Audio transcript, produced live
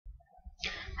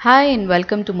Hi and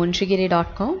welcome to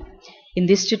munshigiri.com. In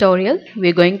this tutorial, we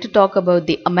are going to talk about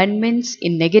the amendments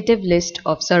in negative list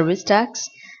of service tax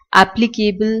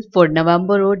applicable for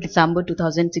November or December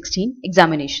 2016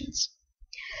 examinations.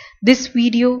 This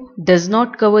video does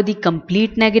not cover the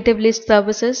complete negative list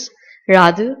services,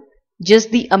 rather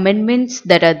just the amendments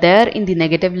that are there in the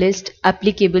negative list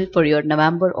applicable for your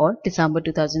November or December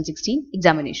 2016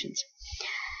 examinations.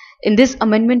 In this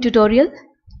amendment tutorial,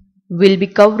 we'll be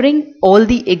covering all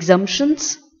the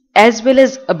exemptions as well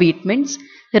as abatements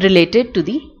related to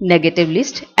the negative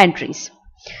list entries.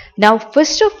 Now,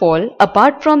 first of all,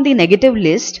 apart from the negative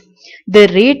list, the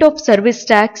rate of service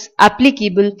tax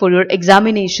applicable for your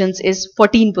examinations is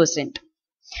 14%.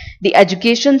 The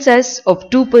education cess of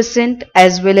 2%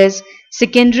 as well as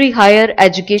secondary higher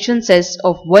education cess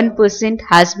of 1%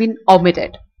 has been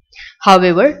omitted.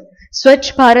 However,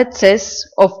 Swachh Bharat cess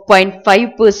of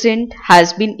 0.5%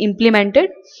 has been implemented.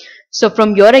 So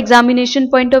from your examination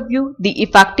point of view, the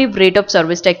effective rate of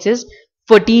service tax is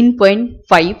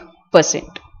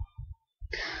 14.5%.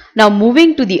 Now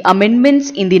moving to the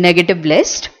amendments in the negative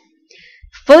list.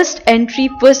 First entry,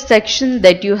 first section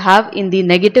that you have in the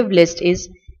negative list is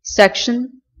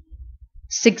section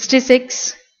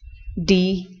 66D,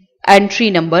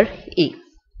 entry number A.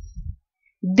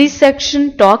 This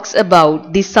section talks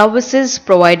about the services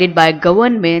provided by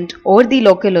government or the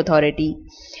local authority.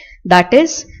 That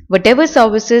is, whatever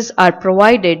services are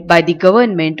provided by the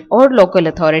government or local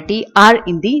authority are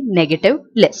in the negative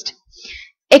list,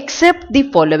 except the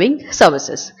following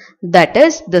services. That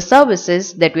is, the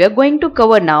services that we are going to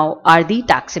cover now are the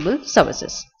taxable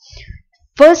services.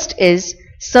 First is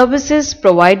services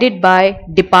provided by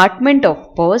Department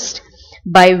of Post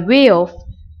by way of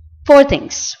four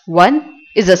things. One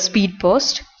is a speed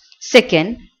post,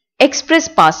 second, express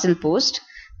parcel post,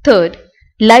 third,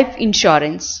 life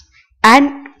insurance,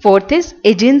 and fourth is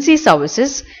agency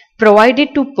services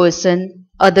provided to person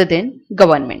other than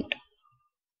government.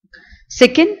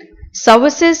 Second,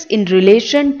 services in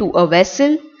relation to a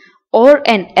vessel or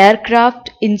an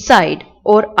aircraft inside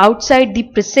or outside the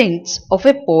precincts of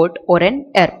a port or an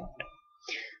airport.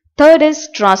 Third is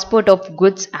transport of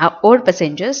goods or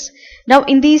passengers. Now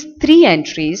in these three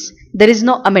entries, there is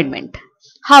no amendment.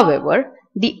 However,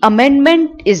 the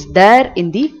amendment is there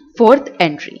in the fourth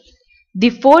entry. The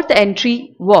fourth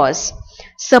entry was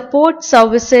support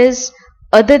services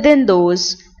other than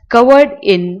those covered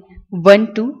in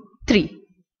 1 to 3.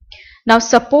 Now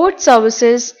support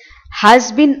services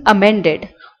has been amended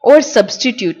or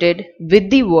substituted with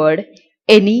the word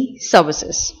any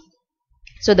services.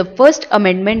 So the first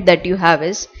amendment that you have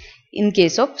is in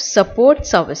case of support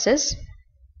services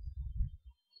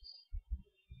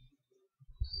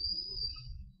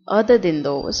other than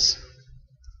those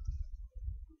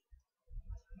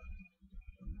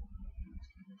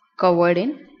covered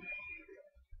in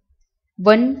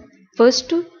first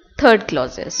to third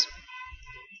clauses.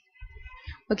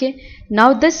 Okay,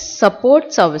 now this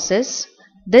support services,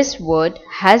 this word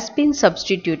has been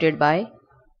substituted by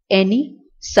any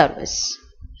service.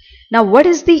 Now what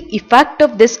is the effect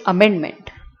of this amendment?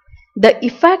 The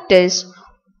effect is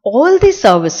all the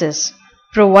services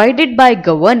provided by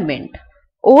government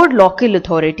or local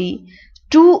authority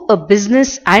to a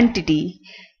business entity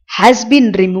has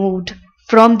been removed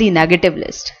from the negative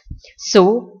list.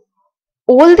 So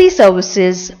all the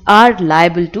services are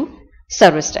liable to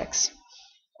service tax.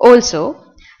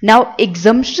 Also, now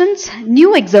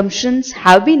new exemptions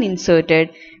have been inserted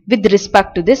with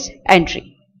respect to this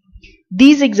entry.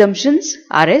 These exemptions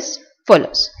are as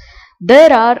follows.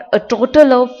 There are a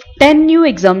total of 10 new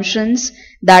exemptions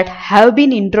that have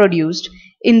been introduced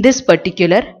in this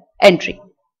particular entry.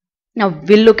 Now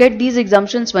we'll look at these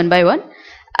exemptions one by one,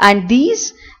 and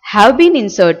these have been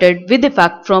inserted with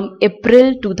effect from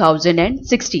April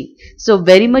 2016. So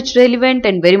very much relevant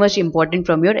and very much important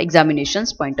from your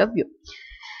examinations point of view.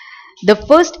 The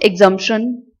first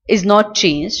exemption is not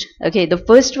changed. Okay, the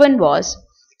first one was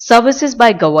services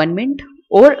by government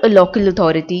or a local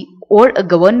authority or a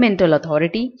governmental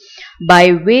authority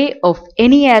by way of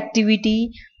any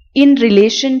activity in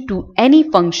relation to any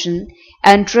function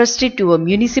entrusted to a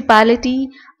municipality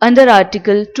under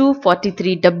Article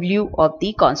 243W of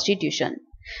the Constitution.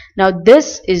 Now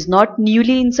this is not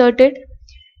newly inserted.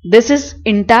 This is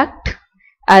intact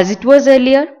as it was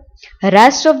earlier.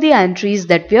 Rest of the entries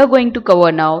that we are going to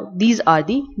cover now, these are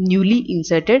the newly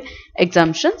inserted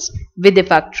exemptions with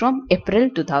effect from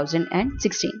April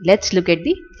 2016. Let's look at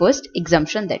the first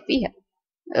exemption that we have.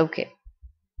 Okay.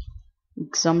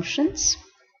 Exemptions.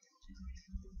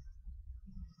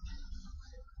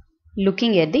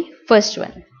 Looking at the first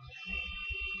one.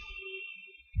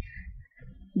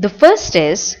 The first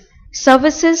is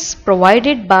services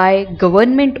provided by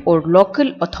government or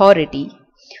local authority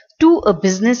to a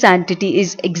business entity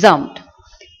is exempt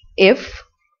if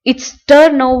its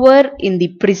turnover in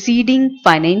the preceding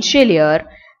financial year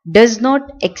does not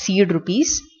exceed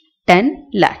rupees 10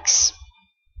 lakhs.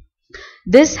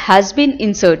 This has been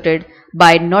inserted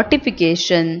by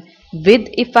notification with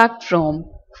effect from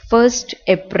 1st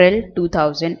April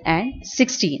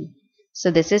 2016.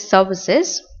 So this is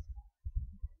services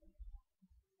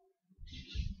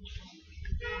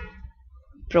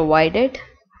provided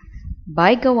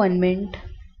by government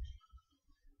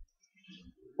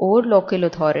or local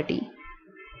authority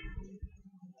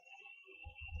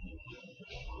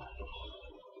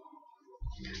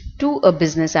to a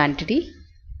business entity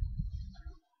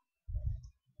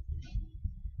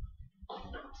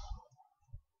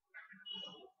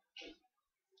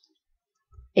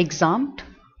exempt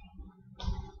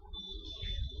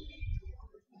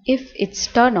if its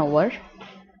turnover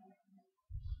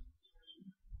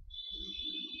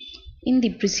in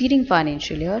the preceding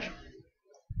financial year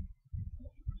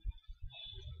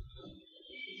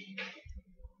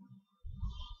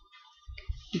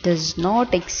does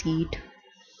not exceed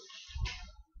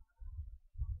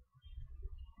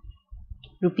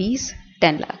rupees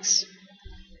 10 lakhs.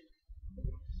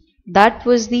 That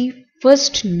was the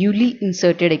first newly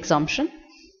inserted exemption.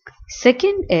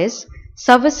 Second is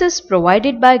services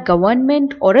provided by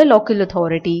government or a local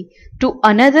authority to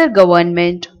another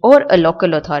government or a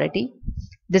local authority.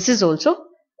 This is also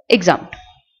exempt.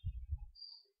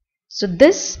 So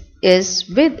this is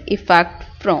with effect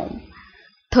from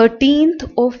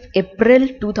 13th of April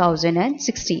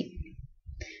 2016.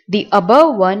 The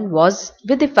above one was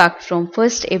with effect from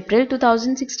 1st April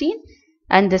 2016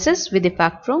 and this is with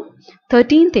effect from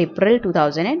 13th April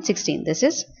 2016. This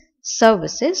is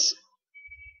services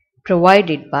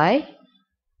provided by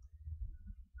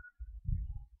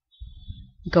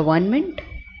government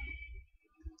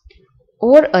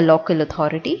or a local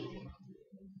authority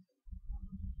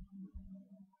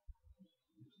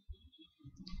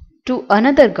to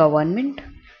another government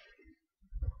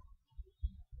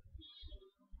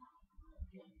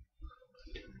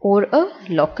or a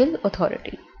local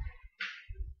authority.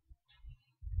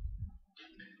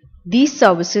 These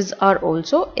services are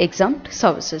also exempt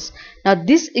services. Now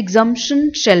this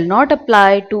exemption shall not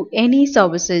apply to any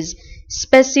services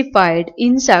specified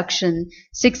in section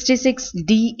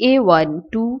 66DA1,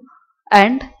 2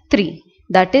 and 3.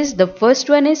 That is, the first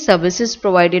one is services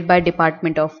provided by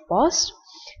Department of Post,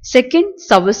 second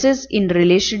services in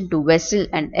relation to vessel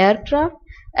and aircraft,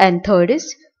 and third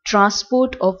is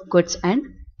transport of goods and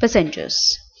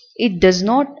passengers. It does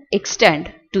not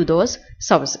extend to those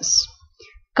services.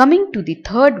 Coming to the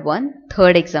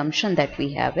third exemption that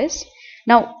we have is,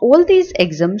 now all these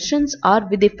exemptions are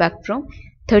with effect from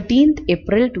 13th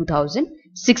April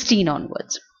 2016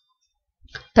 onwards.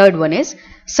 Third one is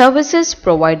services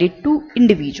provided to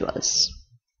individuals.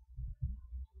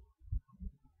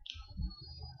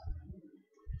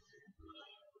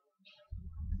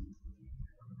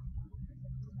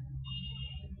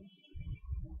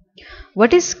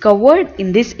 What is covered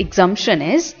in this exemption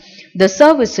is the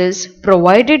services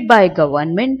provided by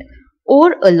government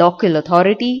or a local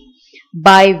authority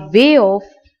by way of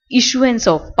issuance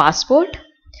of passport,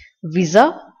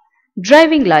 visa,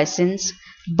 driving license,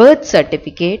 birth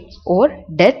certificate or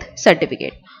death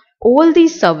certificate. All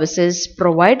these services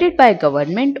provided by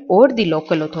government or the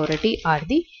local authority are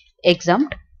the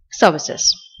exempt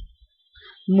services.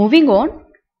 Moving on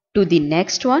to the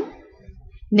next one.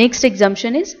 Next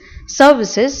exemption is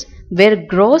services where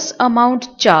gross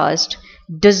amount charged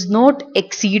does not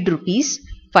exceed rupees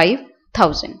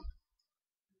 5,000.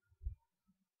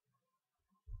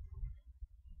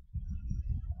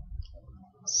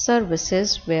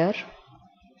 Services where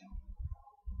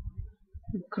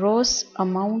gross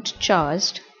amount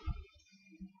charged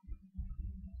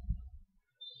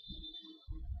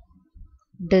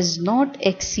does not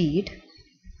exceed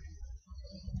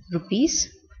rupees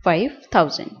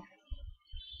 5,000.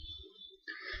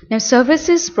 Now,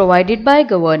 services provided by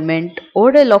government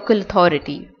or a local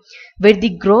authority where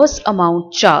the gross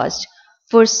amount charged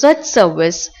for such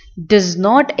service does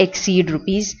not exceed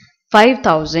rupees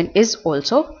 5,000 is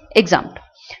also exempt.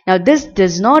 Now, this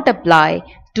does not apply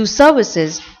to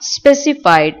services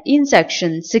specified in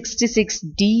section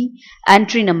 66D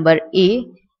entry number A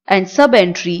and sub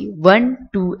entry 1,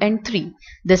 2 and 3,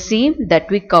 the same that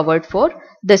we covered for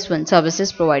this one,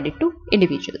 services provided to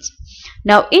individuals.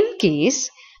 Now in case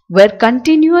where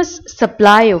continuous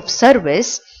supply of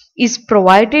service is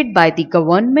provided by the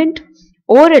government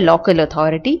or a local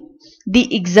authority,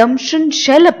 the exemption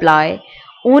shall apply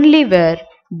only where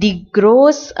the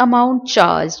gross amount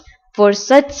charged for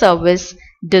such service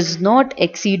does not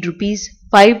exceed rupees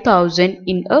 5,000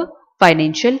 in a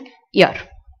financial year.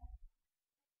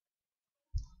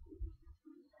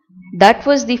 That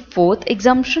was the fourth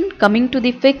exemption. Coming to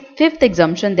the fifth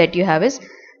exemption that you have is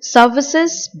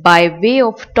services by way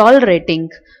of tolerating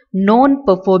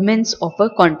non-performance of a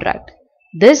contract.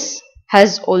 This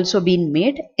has also been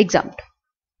made exempt.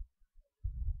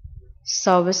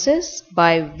 Services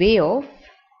by way of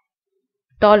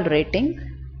tolerating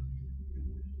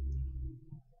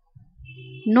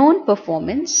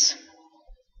non-performance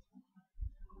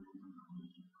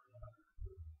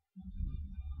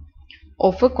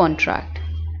of a contract.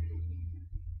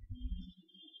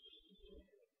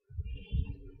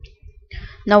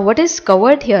 Now what is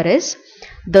covered here is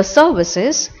the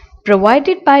services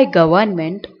provided by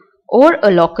government or a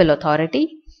local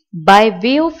authority by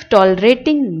way of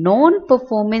tolerating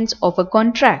non-performance of a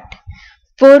contract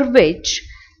for which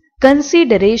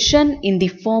consideration in the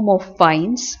form of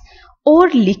fines or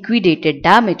liquidated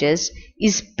damages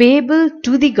is payable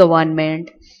to the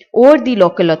government or the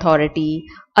local authority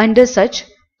under such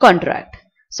contract.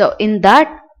 So in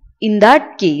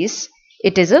that case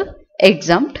it is a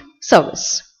exempt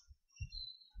service.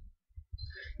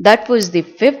 That was the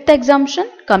fifth exemption.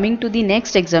 Coming to the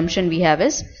next exemption we have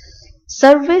is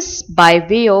service by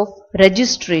way of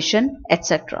registration,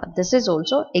 etc. This is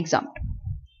also exempt.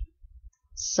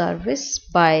 Service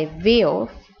by way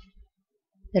of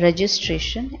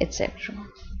registration, etc.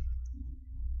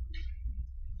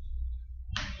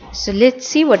 So let's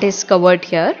see what is covered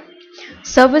here.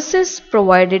 Services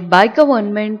provided by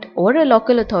government or a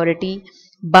local authority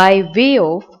by way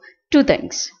of two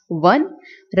things. One,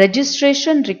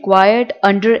 registration required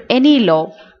under any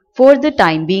law for the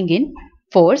time being in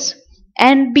force,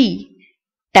 and B,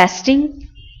 testing,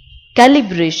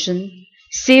 calibration,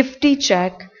 safety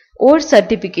check or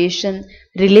certification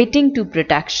relating to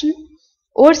protection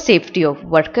or safety of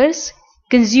workers,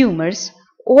 consumers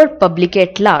or public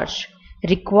at large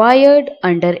required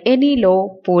under any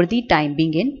law for the time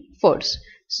being in force.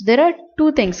 So there are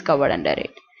two things covered under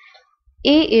it.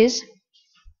 A is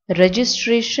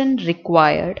registration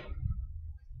required,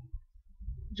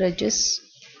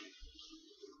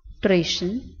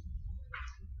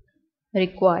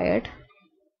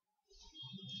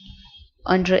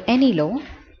 under any law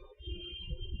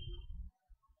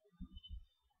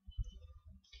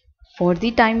for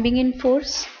the time being in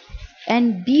force,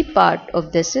 and B part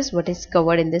of this is what is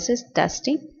covered in this is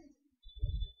testing,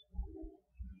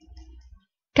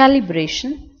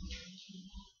 calibration,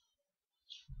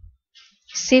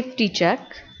 safety check,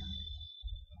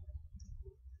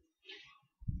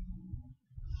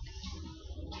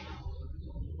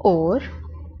 or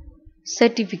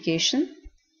certification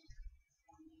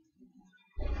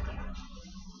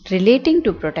relating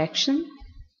to protection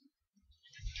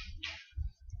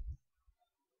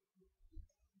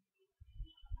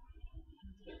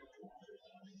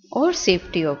or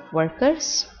safety of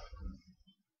workers,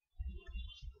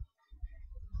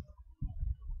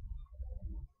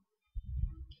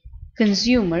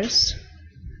 consumers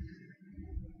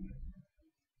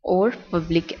or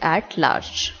public at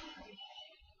large.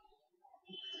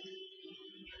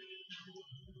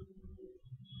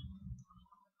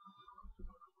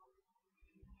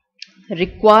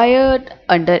 Required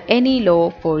under any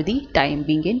law for the time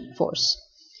being in force.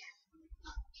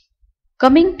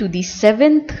 Coming to the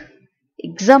seventh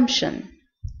exemption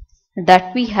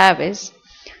that we have is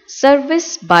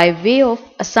service by way of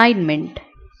assignment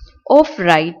of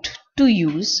right to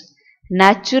use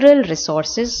natural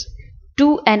resources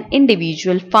to an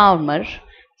individual farmer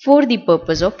for the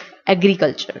purpose of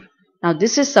agriculture. Now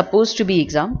this is supposed to be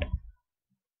exempt.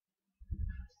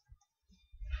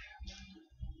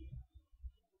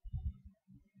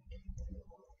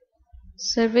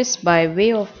 Service by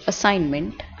way of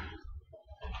assignment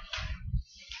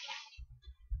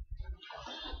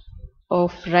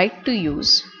of right to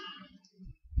use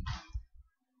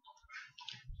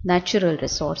natural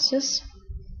resources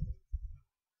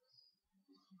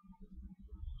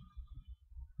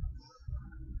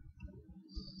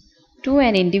to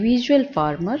an individual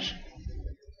farmer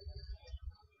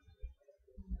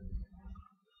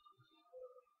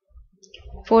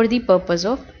for the purpose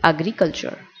of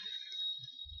agriculture.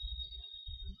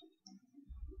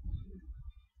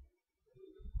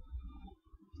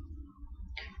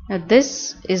 Now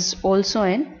this is also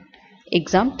an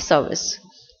exempt service,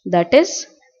 that is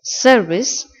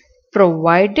service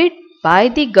provided by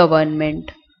the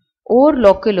government or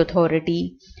local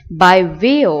authority by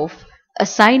way of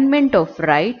assignment of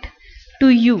right to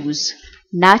use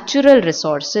natural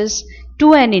resources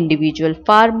to an individual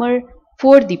farmer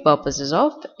for the purposes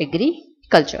of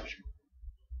agriculture.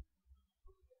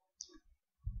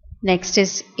 Next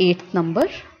is eighth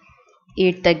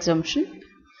exemption.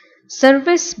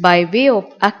 Service by way of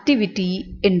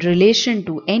activity in relation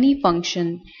to any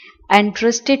function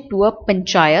entrusted to a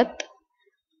panchayat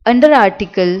under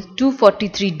Article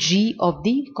 243G of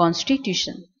the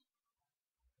Constitution.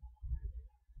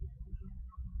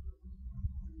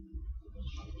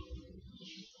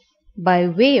 By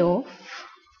way of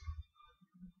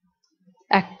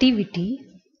activity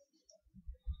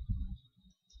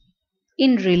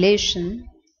in relation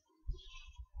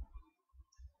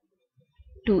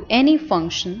to any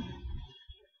function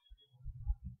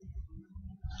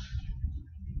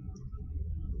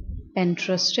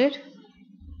entrusted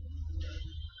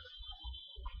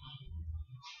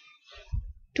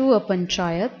to a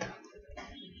panchayat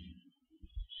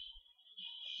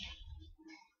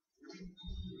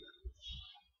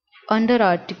under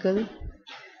Article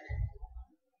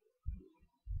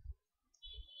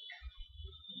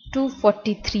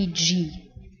 243G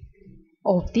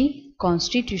of the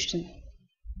Constitution.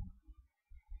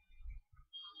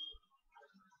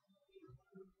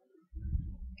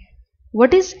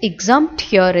 What is exempt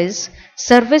here is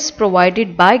service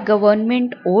provided by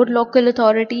government or local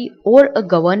authority or a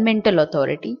governmental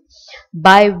authority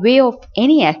by way of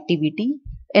any activity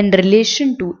in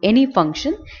relation to any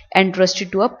function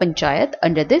entrusted to a panchayat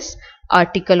under this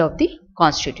article of the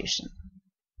Constitution.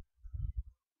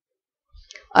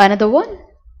 Another one,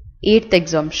 eighth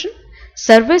exemption,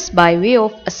 service by way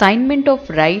of assignment of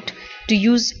right to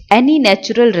use any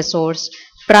natural resource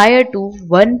prior to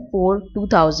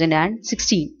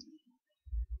 1/4/2016.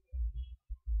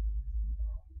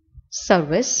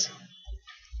 Service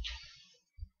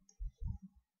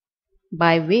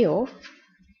by way of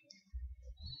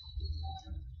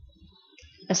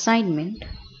assignment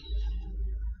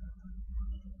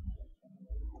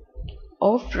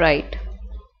of right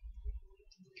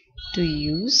to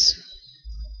use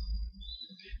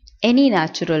any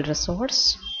natural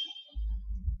resource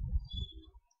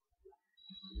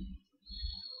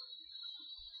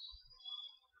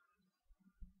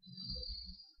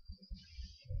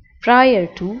prior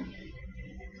to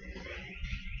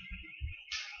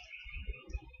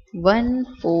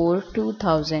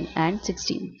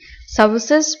 1/4/2016.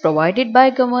 Services provided by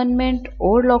government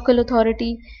or local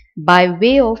authority by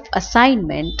way of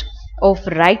assignment of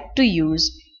right to use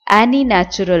any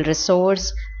natural resource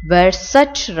where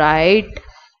such right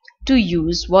to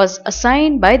use was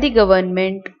assigned by the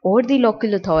government or the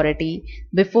local authority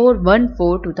before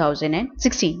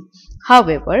 1/4/2016.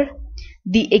 However,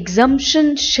 the exemption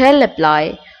shall apply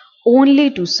only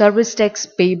to service tax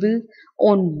payable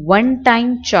on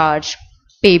one-time charge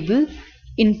payable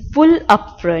in full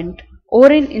upfront or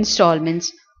in installments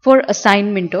for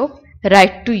assignment of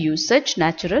right to use such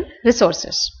natural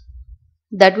resources.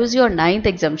 That was your ninth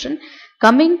exemption.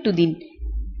 Coming to the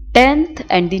 10th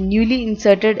and the newly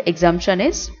inserted exemption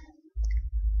is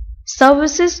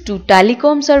services to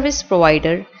telecom service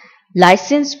provider,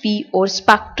 license fee or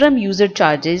spectrum user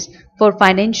charges for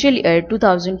financial year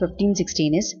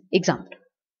 2015-16 is exempt.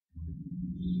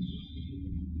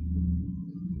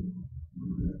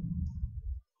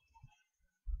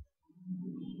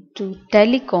 To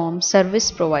telecom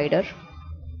service provider,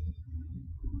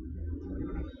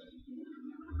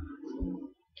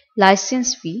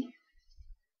 license fee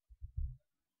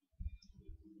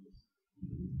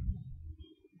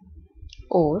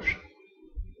or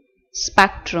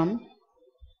spectrum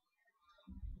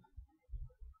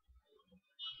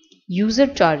user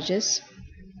charges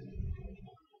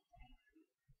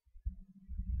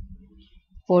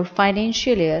for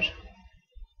financial year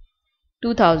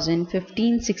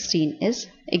 2015-16 is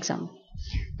exempt.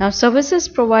 Now, services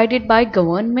provided by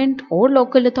government or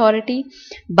local authority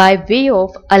by way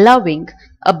of allowing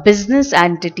a business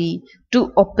entity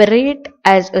to operate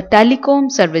as a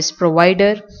telecom service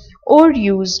provider or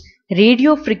use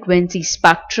radio frequency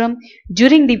spectrum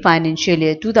during the financial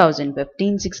year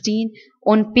 2015-16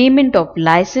 on payment of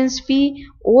license fee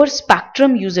or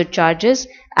spectrum user charges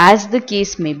as the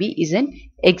case may be is an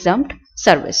exempt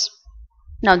service.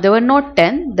 Now, there were not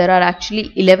 10, there are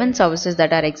actually 11 services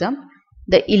that are exempt.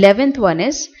 The 11th one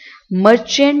is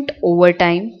merchant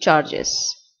overtime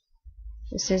charges.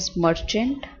 This is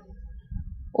merchant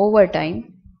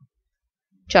overtime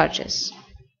charges.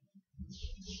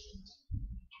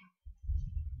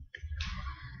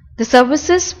 The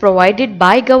services provided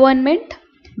by government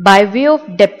by way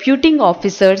of deputing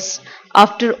officers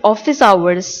after office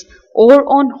hours or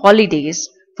on holidays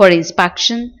for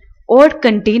inspection or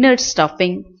container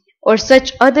stuffing or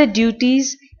such other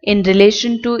duties in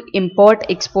relation to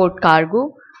import-export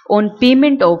cargo on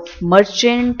payment of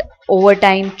merchant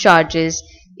overtime charges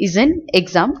is an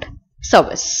exempt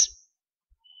service.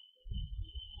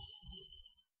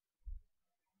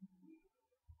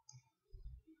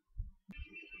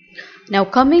 Now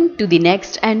coming to the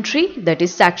next entry, that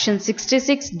is section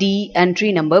 66D,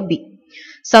 entry number B.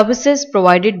 Services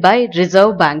provided by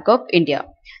Reserve Bank of India.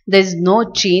 There is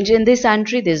no change in this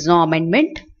entry, there is no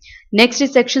amendment. Next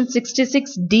is section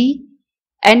 66D,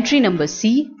 entry number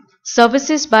C.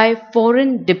 Services by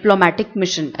Foreign Diplomatic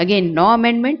Mission. Again, no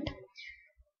amendment.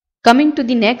 Coming to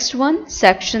the next one,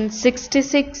 section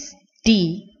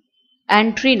 66D,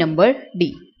 entry number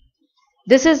D.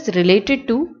 This is related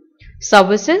to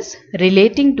services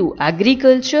relating to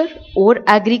agriculture or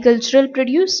agricultural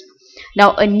produce.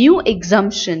 Now, a new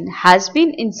exemption has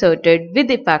been inserted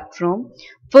with effect from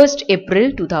 1st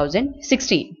April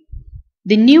 2016.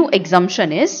 The new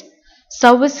exemption is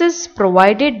services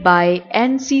provided by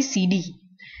NCCD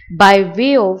by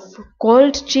way of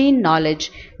cold chain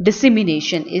knowledge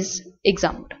dissemination is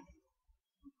exempt.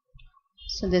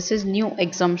 So, this is new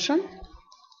exemption.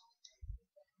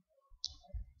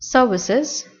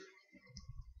 Services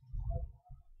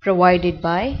provided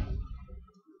by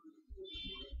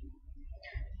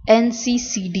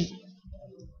NCCD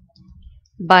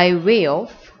by way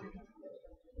of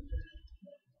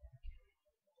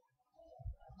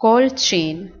cold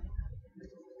chain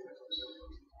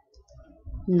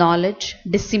knowledge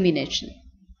dissemination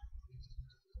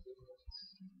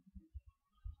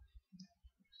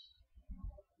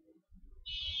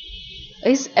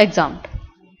is exempt.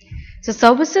 So,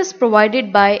 services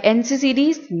provided by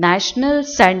NCCD's National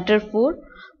Center for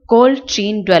Cold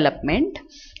Chain Development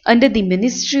under the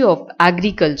Ministry of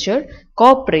Agriculture,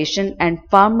 Cooperation and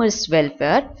Farmers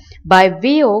Welfare by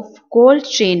way of cold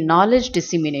chain knowledge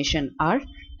dissemination are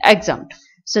exempt.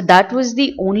 So, that was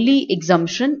the only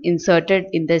exemption inserted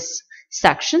in this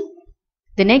section.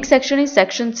 The next section is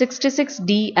section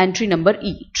 66D, entry number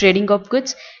E, trading of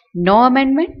goods, no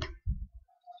amendment.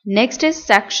 Next is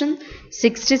section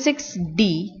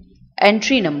 66D,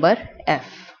 entry number F.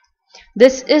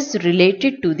 This is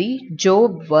related to the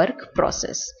job work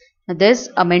process. Now, there's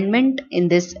amendment in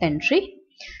this entry.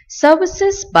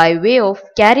 Services by way of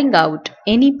carrying out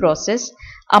any process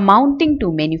amounting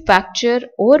to manufacture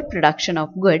or production of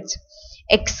goods,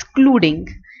 excluding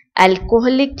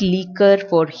alcoholic liquor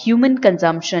for human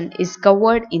consumption, is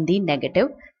covered in the negative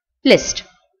list.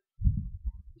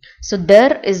 So,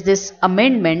 there is this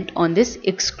amendment on this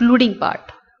excluding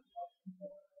part.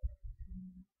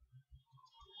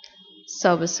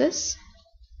 Services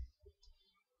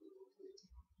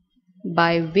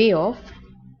by way of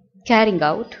carrying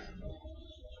out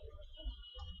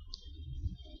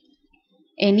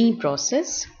any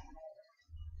process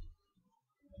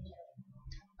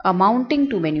amounting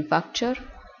to manufacture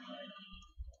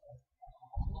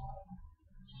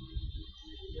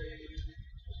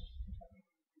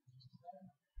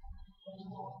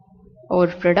or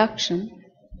production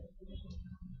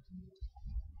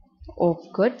of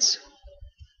goods,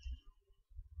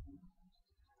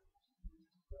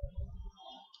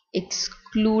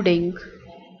 excluding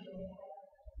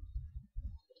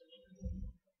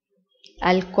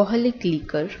alcoholic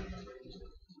liquor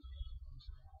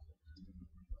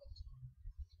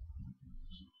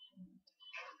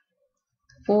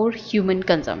for human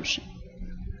consumption.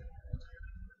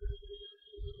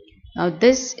 Now,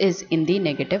 this is in the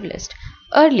negative list.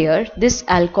 Earlier, this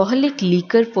alcoholic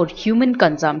liquor for human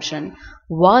consumption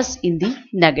was in the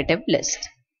negative list.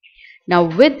 Now,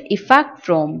 with effect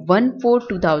from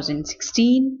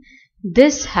 1/4/2016,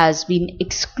 this has been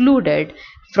excluded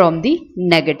from the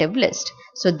negative list.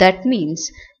 So, that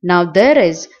means now there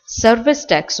is service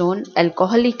tax on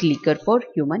alcoholic liquor for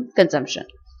human consumption.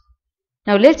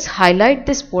 Now, let's highlight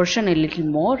this portion a little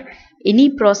more.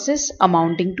 Any process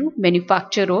amounting to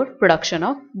manufacture or production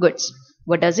of goods.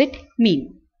 What does it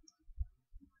mean?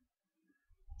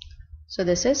 So,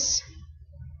 this is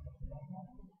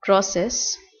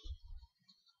process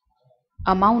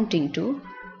amounting to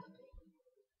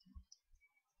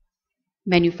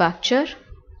manufacture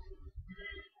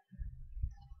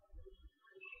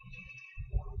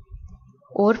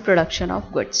or production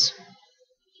of goods.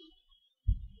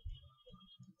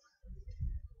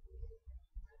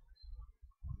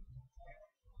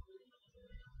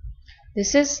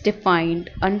 This is defined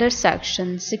under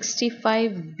section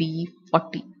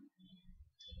 65B40.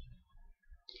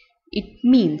 It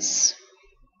means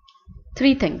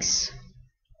three things.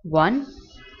 1.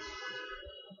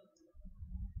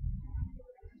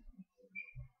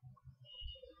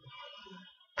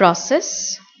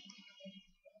 Process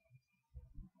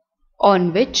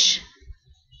on which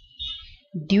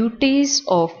duties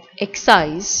of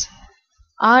excise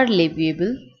are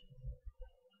leviable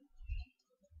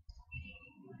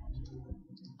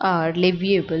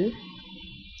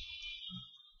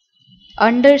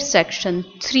under Section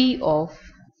 3 of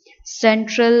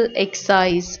Central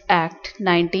Excise Act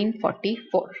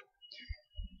 1944.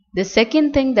 The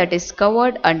second thing that is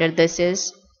covered under this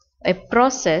is a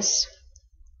process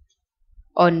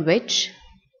on which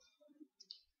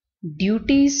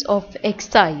duties of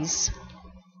excise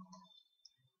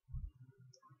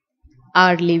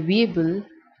are leviable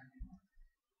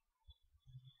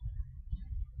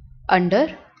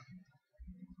under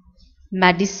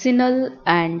Medicinal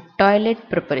and Toilet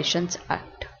Preparations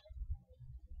Act.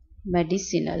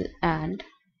 Medicinal and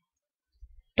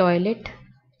Toilet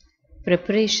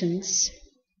Preparations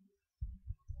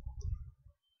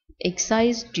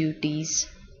Excise Duties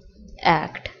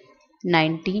Act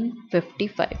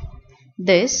 1955.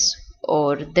 This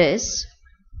or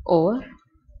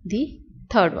the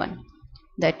third one,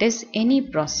 that is any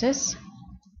process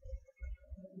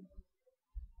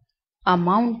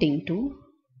amounting to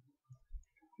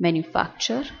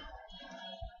manufacture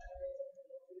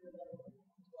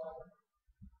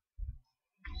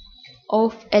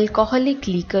of alcoholic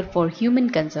liquor for human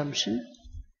consumption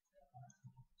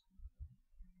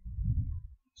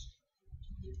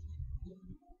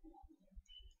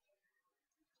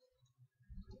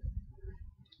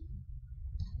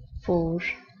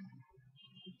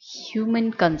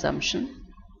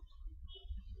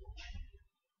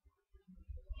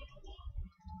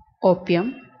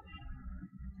opium,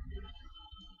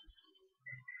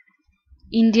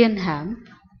 Indian hemp,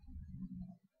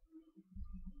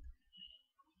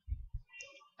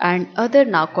 and other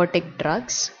narcotic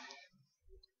drugs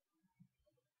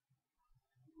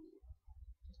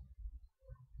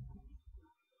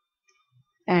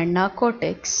and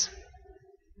narcotics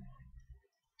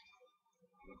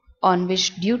on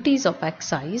which duties of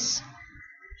excise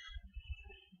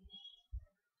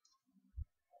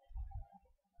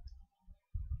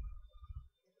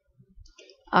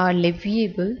are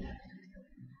leviable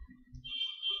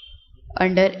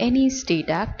under any state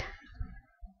act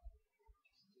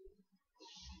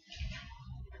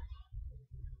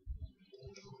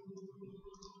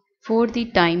for the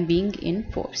time being in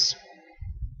force.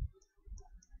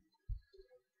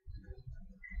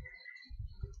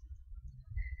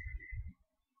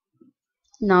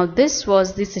 Now this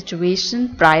was the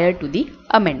situation prior to the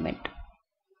amendment.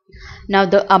 Now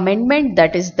the amendment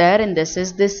that is there in this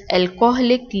is this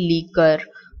alcoholic liquor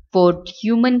for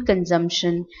human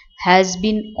consumption has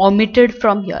been omitted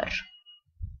from here.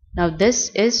 Now this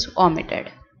is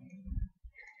omitted.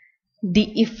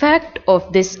 The effect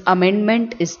of this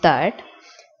amendment is that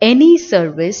any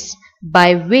service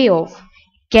by way of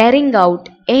carrying out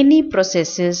any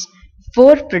processes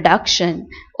for production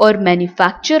or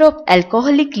manufacture of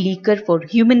alcoholic liquor for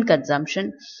human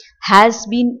consumption has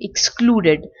been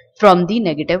excluded from the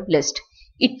negative list.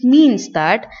 It means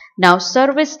that now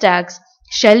service tax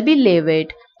shall be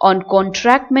levied on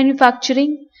contract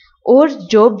manufacturing or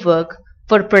job work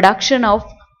for production of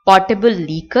potable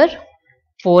liquor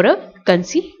for a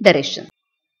consideration.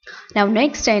 Now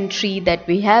next entry that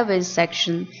we have is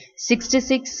section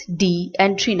 66D,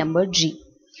 entry number G.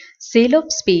 Sale of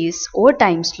space or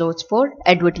time slots for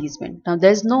advertisement. Now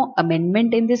there is no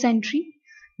amendment in this entry.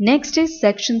 Next is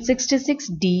section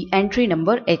 66D, entry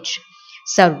number H.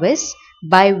 Service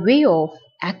by way of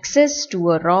access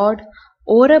to a road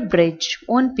or a bridge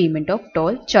on payment of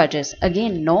toll charges.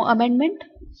 Again, no amendment.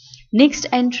 Next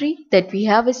entry that we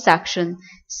have is section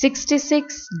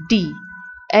 66D,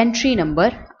 entry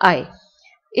number I.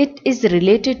 It is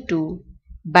related to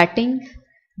betting,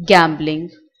 gambling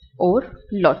or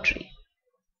lottery.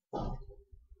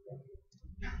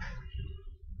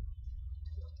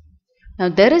 Now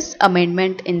there is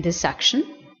amendment in this section.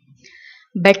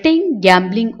 Betting,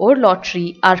 gambling or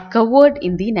lottery are covered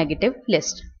in the negative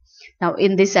list. Now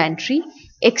in this entry,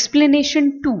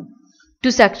 explanation 2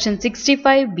 to section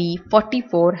 65B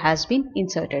 44 has been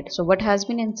inserted. So what has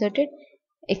been inserted?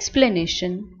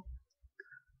 Explanation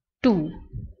 2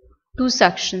 to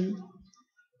section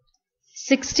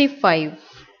 65B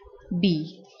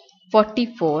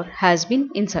 44 has been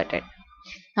inserted.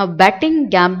 Now betting,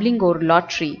 gambling or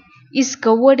lottery is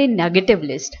covered in negative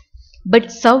list,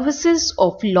 but services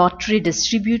of lottery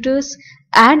distributors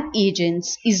and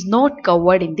agents is not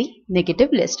covered in the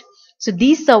negative list. So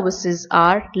these services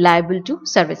are liable to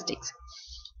service tax.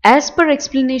 As per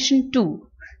explanation 2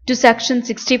 to section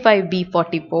 65B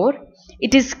 44,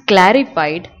 it is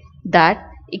clarified that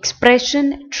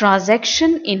expression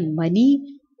transaction in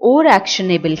money or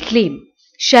actionable claim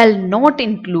shall not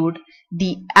include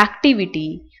the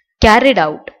activity carried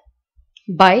out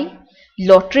by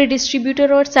lottery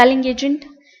distributor or selling agent.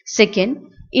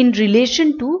 Second, in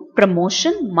relation to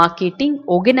promotion, marketing,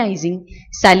 organizing,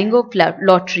 selling of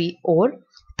lottery, or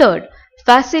third,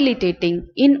 facilitating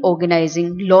in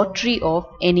organizing lottery of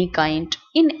any kind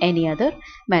in any other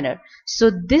manner. So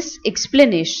this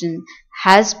explanation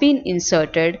has been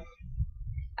inserted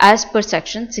as per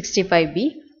section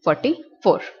 65B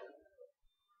 44.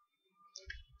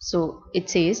 So it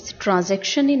says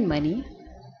transaction in money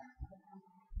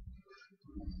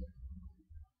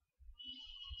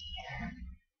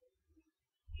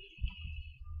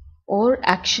or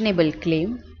actionable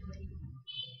claim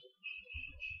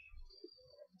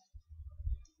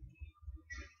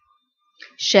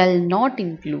shall not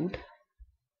include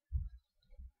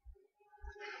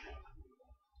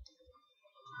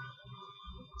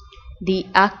the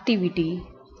activity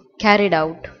carried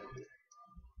out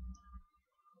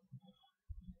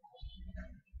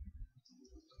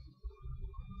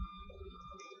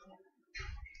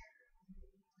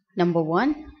number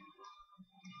 1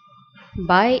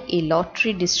 by a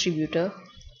lottery distributor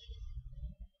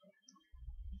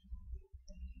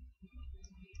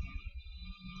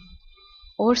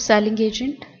or selling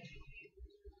agent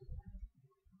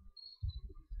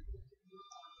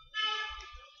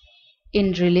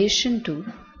in relation to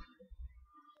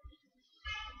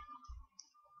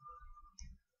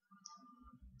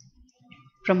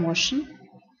promotion,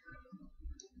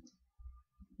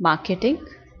 marketing,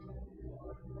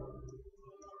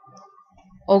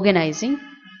 organizing,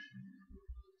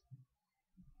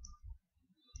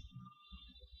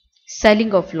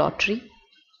 selling of lottery,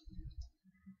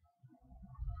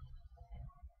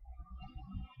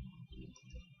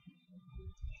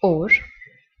 or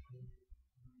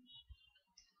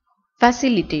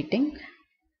facilitating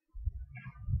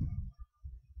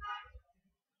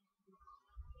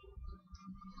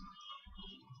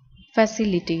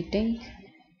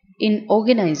in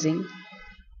organizing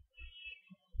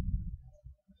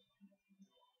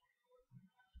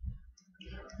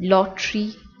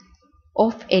lottery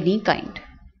of any kind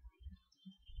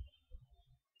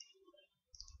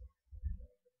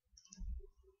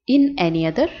in any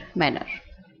other manner.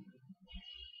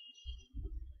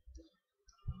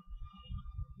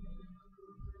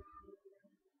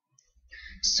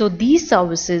 So these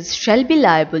services shall be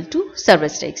liable to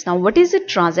service tax. Now what is a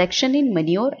transaction in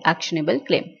money or actionable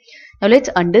claim? Now let's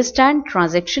understand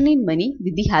transaction in money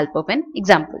with the help of an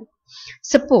example.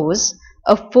 Suppose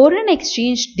a foreign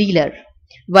exchange dealer,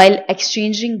 while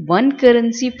exchanging one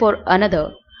currency for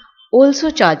another, also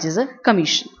charges a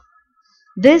commission.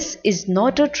 This is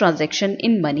not a transaction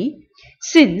in money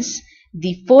since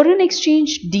the foreign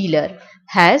exchange dealer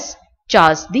has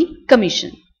charged the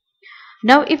commission.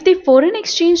 Now, if the foreign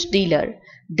exchange dealer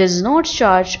does not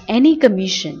charge any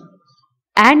commission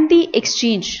and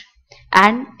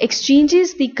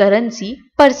exchanges the currency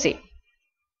per se,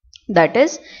 that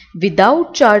is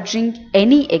without charging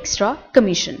any extra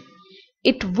commission,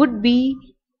 it would be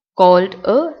called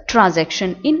a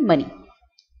transaction in money.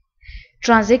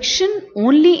 Transaction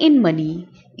only in money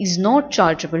is not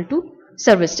chargeable to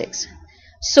service tax.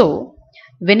 So,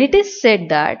 when it is said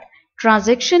that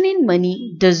transaction in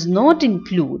money does not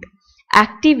include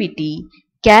activity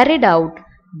carried out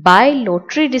by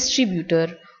lottery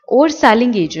distributor or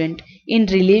selling agent in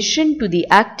relation to the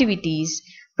activities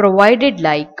provided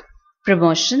like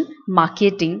promotion,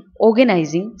 marketing,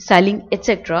 organizing, selling,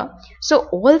 etc. So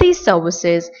all these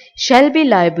services shall be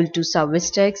liable to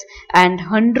service tax and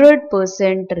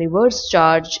 100% reverse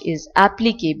charge is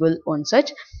applicable on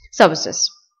such services.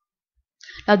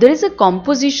 Now there is a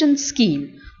composition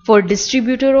scheme for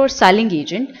distributor or selling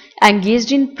agent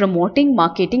engaged in promoting,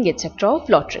 marketing, etc. of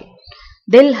lottery.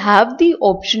 They'll have the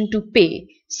option to pay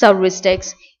service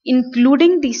tax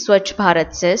including the Swachh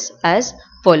Bharat cess as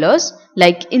follows,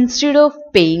 like instead of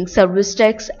paying service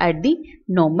tax at the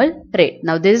normal rate.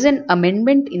 Now there is an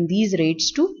amendment in these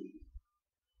rates too.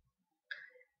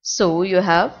 So you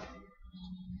have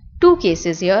two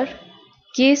cases here.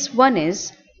 Case 1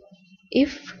 is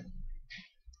if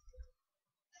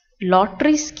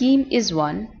lottery scheme is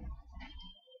one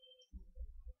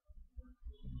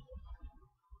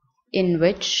in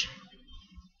which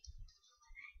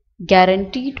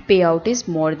guaranteed payout is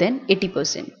more than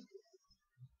 80%.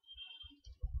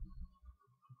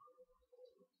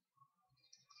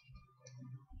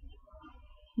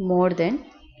 More than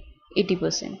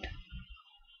 80%.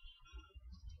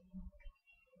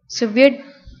 So we are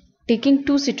taking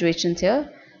two situations here.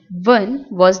 One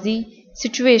was the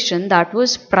situation that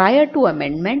was prior to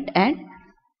amendment and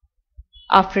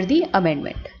after the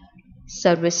amendment.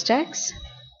 Service tax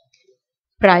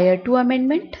prior to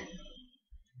amendment,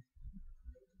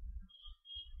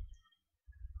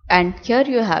 and here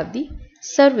you have the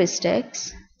service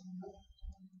tax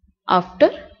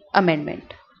after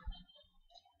amendment.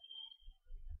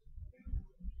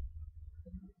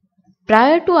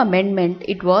 Prior to amendment,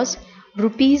 it was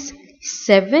rupees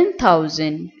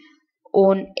 7,000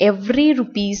 on every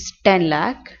rupees 10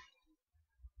 lakh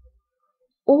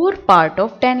or part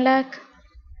of 10 lakh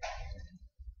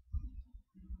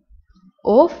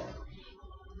of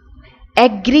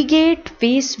aggregate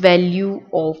face value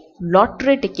of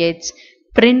lottery tickets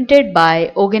printed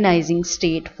by organizing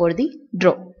state for the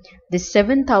draw. This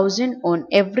 7,000 on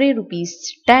every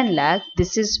rupees 10 lakh,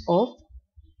 this is of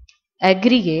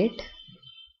aggregate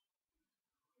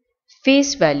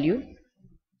face value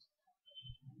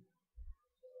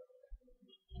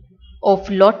of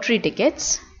lottery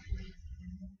tickets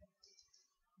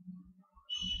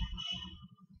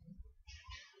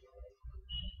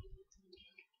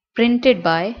printed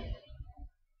by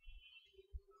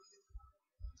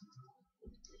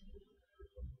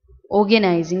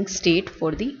organizing state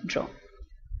for the draw.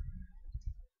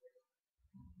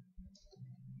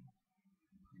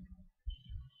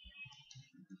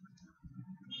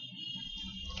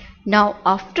 Now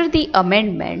after the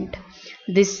amendment,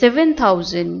 the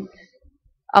 7,000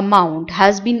 amount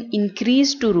has been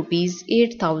increased to rupees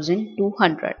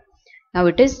 8,200. Now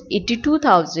it is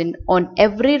 82,000 on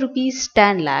every rupees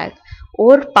 10 lakh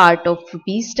or part of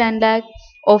rupees 10 lakh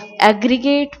of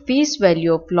aggregate face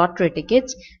value of lottery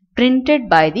tickets printed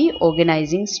by the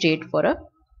organizing state for a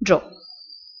draw.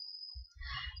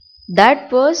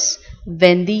 That was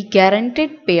when the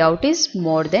guaranteed payout is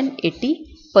more than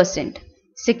 80%.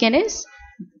 Second is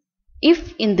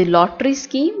if in the lottery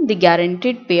scheme the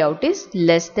guaranteed payout is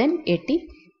less than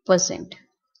 80%.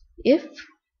 If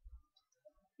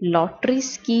lottery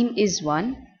scheme is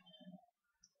one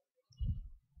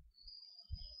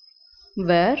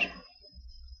where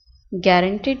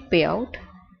guaranteed payout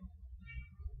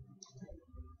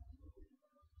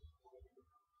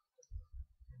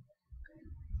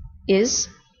is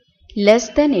less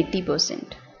than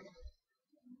 80%.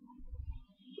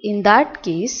 In that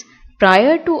case,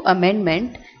 prior to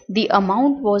amendment, the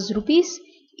amount was rupees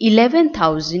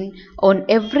 11,000 on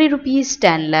every rupees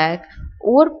 10 lakh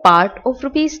or part of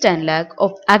rupees 10 lakh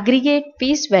of aggregate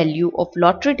face value of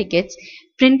lottery tickets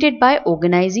printed by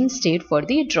organizing state for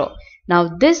the draw. Now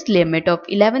this limit of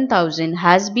 11,000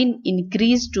 has been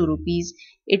increased to rupees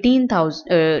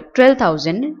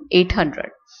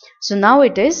 12,800. So now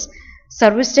it is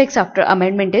service tax after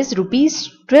amendment is rupees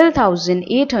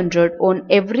 12,800 on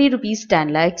every rupees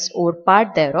 10 lakhs or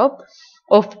part thereof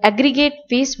of aggregate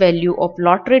face value of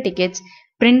lottery tickets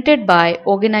printed by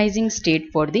organizing state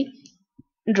for the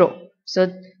draw. So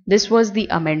this was the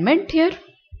amendment here.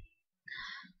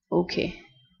 Okay.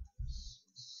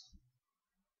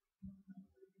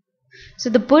 So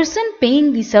the person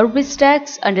paying the service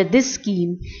tax under this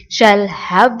scheme shall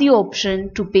have the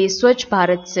option to pay Swachh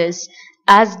Bharat cess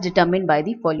as determined by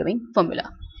the following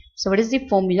formula. So what is the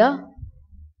formula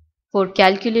for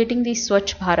calculating the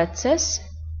Swachh Bharat cess?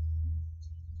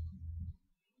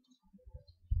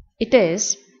 It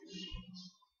is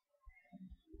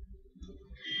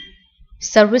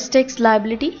service tax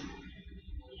liability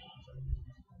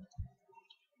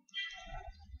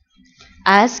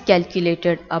as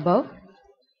calculated above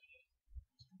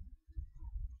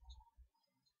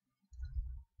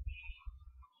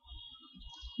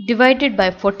divided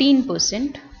by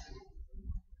 14%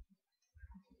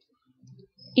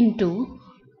 into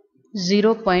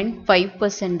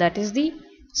 0.5%, that is the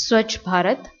Swachh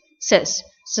Bharat cess.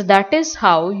 So that is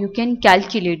how you can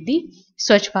calculate the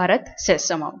Swachh Bharat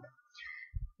cess amount.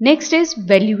 Next is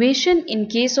valuation in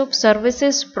case of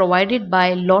services provided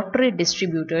by lottery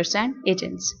distributors and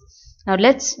agents. Now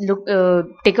let's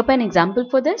take up an example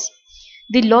for this.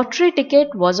 The lottery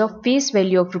ticket was of face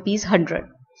value of rupees 100,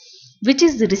 which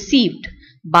is received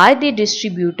by the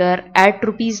distributor at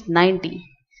rupees 90.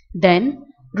 Then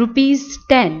rupees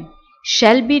 10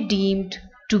 shall be deemed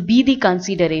to be the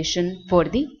consideration for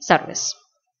the service.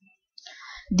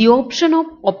 The option of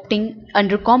opting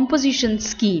under composition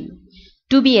scheme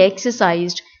to be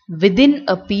exercised within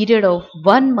a period of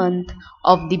 1 month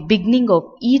of the beginning of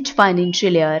each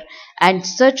financial year, and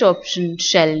such option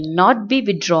shall not be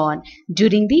withdrawn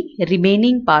during the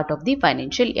remaining part of the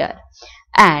financial year.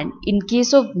 And in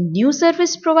case of new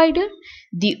service provider,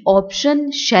 the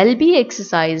option shall be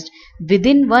exercised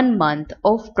within 1 month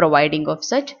of providing of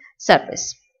such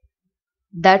service.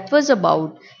 That was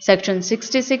about section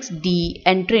 66D,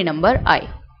 entry number I.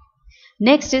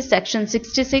 Next is section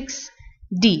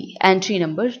 66D, entry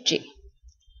number J.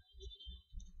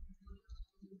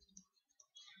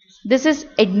 This is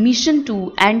admission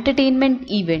to entertainment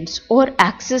events or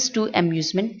access to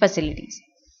amusement facilities.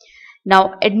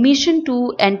 Now, admission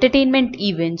to entertainment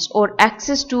events or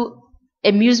access to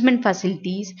amusement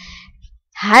facilities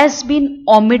has been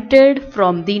omitted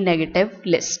from the negative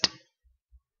list.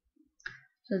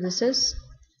 So, this is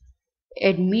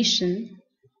admission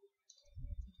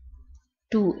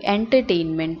to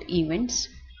entertainment events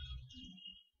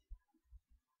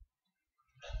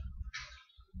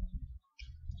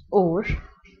or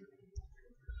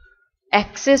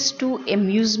access to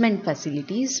amusement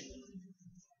facilities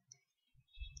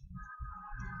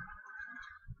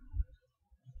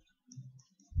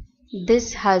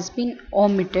this has been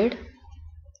omitted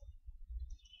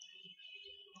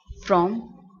from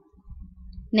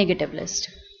negative list.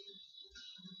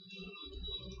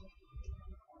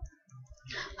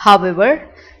 However,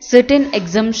 certain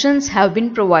exemptions have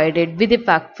been provided with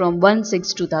effect from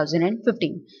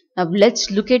 1/6/2015. Now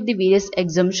let's look at the various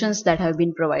exemptions that have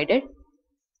been provided.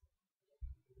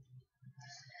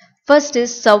 First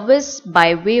is service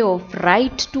by way of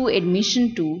right to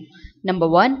admission to number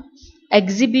 1,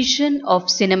 exhibition of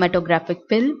cinematographic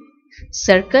film,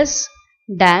 circus,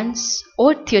 dance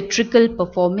or theatrical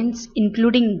performance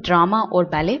including drama or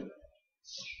ballet.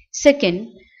 Second,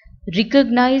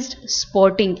 recognized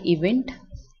sporting event.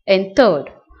 And third,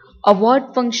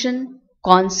 award function,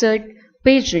 concert,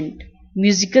 pageant,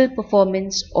 musical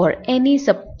performance or any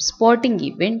sporting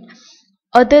event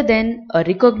other than a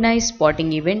recognized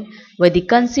sporting event where the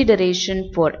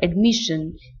consideration for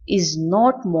admission is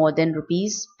not more than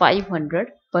rupees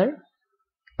 500 per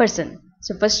person.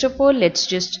 So first of all, let's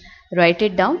just write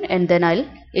it down and then I'll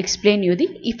explain you the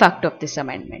effect of this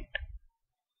amendment.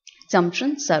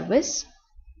 Assumption: service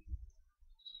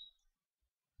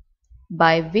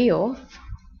by way of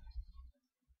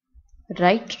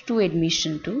right to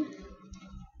admission to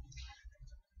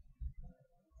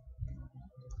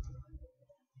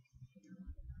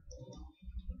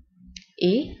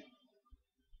a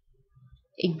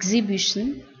exhibition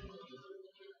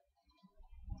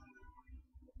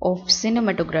of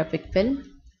cinematographic film,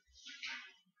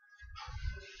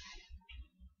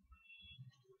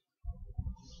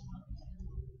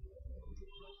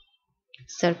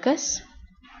 circus,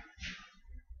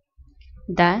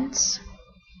 dance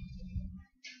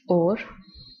or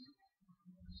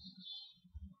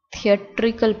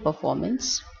theatrical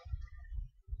performance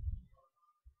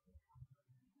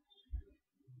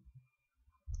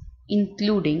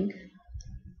including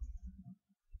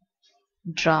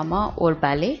drama or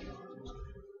ballet.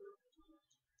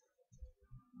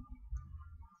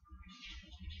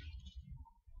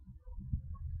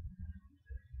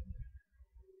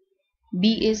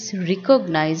 B is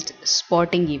recognized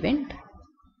sporting event.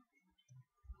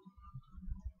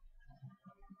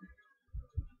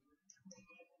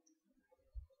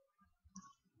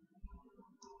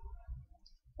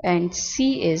 And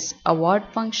C is award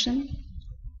function,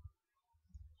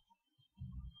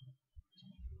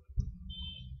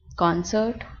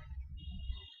 concert,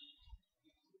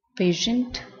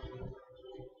 pageant,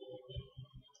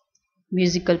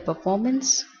 musical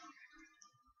performance,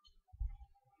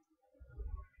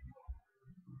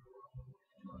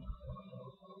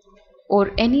 or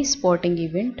any sporting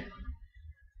event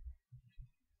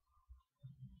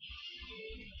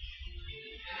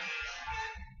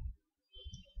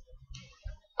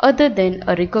other than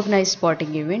a recognized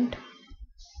sporting event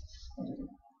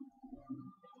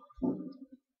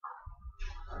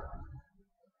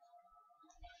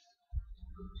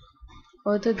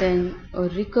other than a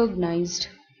recognized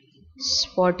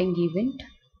sporting event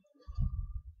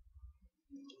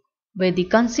where the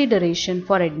consideration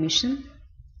for admission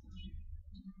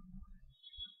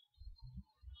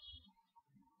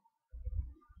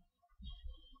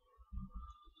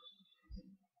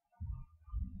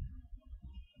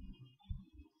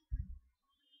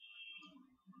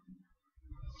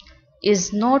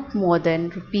is not more than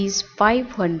rupees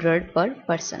 500 per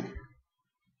person.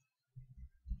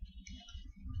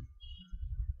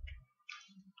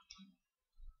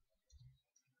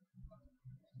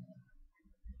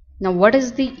 Now, what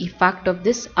is the effect of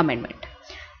this amendment?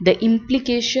 The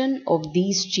implication of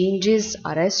these changes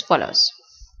are as follows.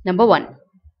 Number 1.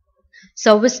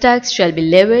 Service tax shall be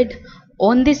levied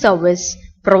on the service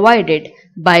provided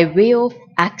by way of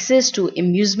access to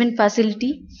amusement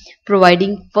facility,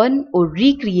 providing fun or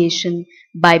recreation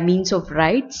by means of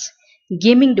rides,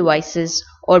 gaming devices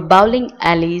or bowling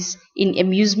alleys in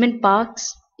amusement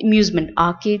parks, amusement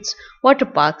arcades, water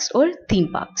parks or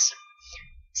theme parks.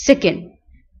 Second,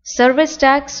 Service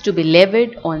tax to be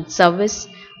levied on service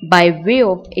by way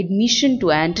of admission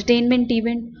to an entertainment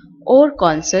event or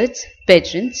concerts,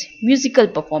 pageants, musical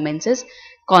performances,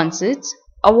 concerts,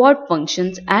 award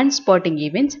functions and sporting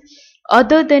events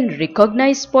other than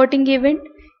recognized sporting event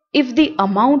if the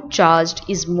amount charged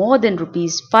is more than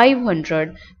rupees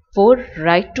 500 for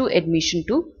right to admission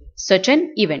to such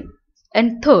an event.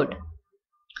 And third,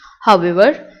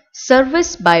 however,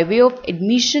 service by way of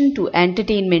admission to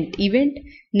entertainment event,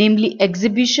 namely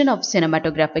exhibition of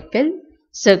cinematographic film,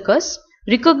 circus,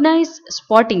 recognized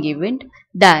sporting event,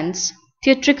 dance,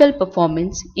 theatrical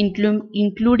performance,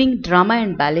 including drama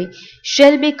and ballet,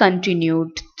 shall be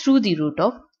continued through the route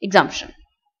of exemption.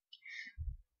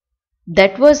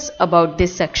 That was about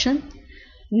this section.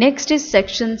 Next is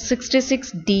section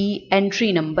 66D,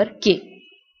 entry number K.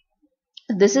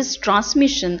 This is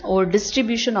transmission or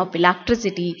distribution of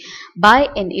electricity by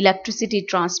an electricity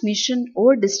transmission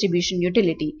or distribution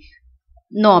utility.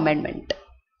 No amendment.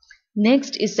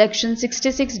 Next is section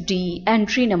 66D,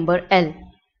 entry number L.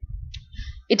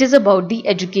 It is about the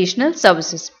educational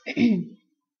services.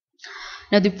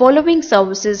 Now the following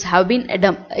services have been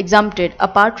exempted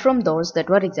apart from those that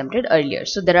were exempted earlier.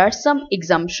 So there are some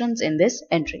exemptions in this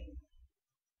entry.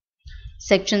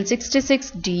 Section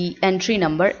 66D, entry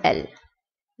number L.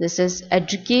 This is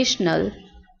educational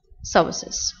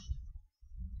services.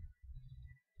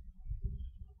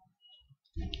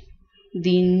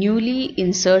 The newly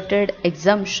inserted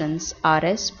exemptions are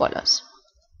as follows.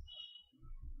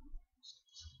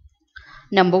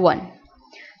 Number 1.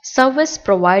 Service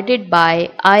provided by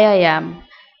IIM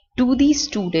to the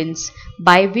students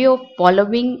by way of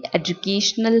following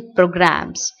educational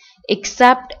programs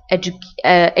except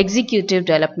executive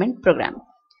development program.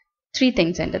 Three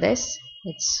things under this.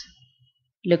 Let's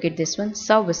look at this one.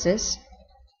 Services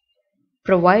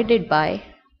provided by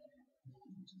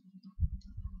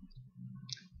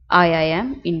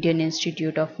IIM, Indian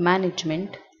Institute of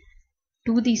Management,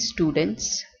 to the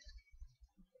students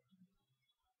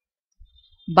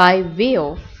by way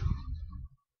of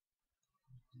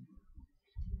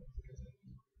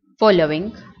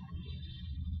following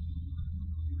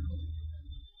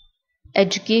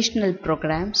educational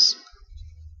programs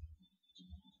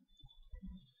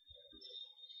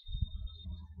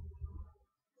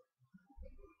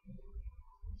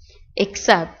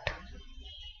except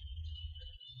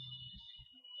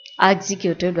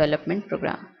executive development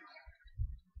program.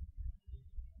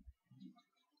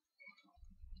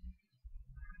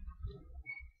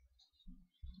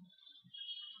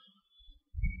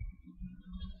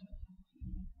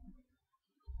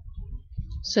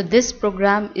 So this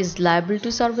program is liable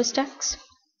to service tax.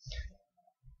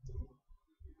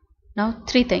 Now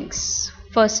three things.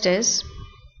 First is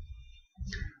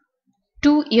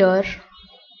 2-year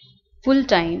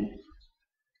full-time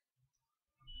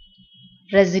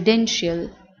residential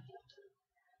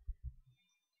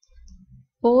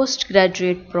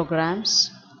postgraduate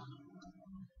programs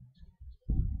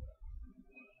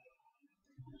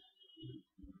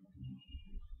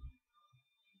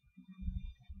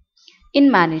in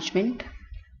management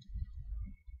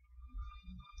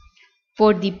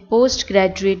for the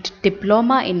postgraduate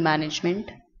diploma in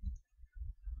management,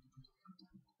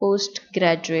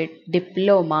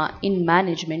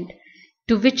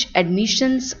 to which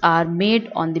admissions are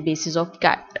made on the basis of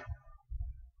CAT.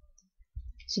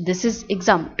 So this is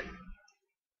exempt.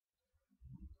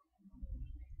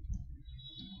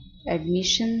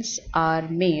 Admissions are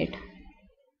made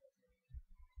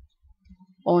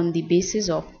on the basis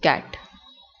of CAT.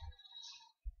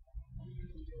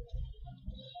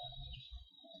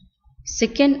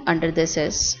 Second under this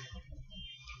is,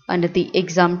 under the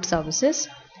exempt services,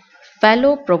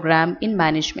 fellow program in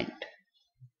management.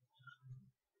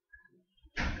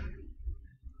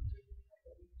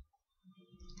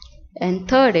 And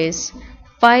third is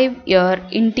 5-year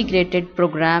integrated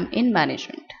program in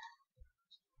management.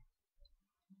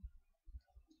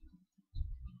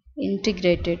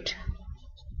 Integrated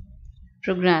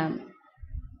program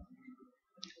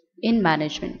in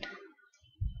management.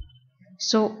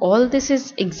 So all this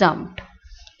is exempt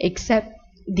except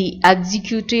the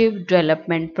executive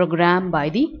development program by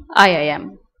the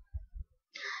IIM.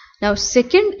 Now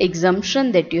second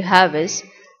exemption that you have is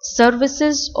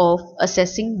services of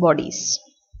assessing bodies.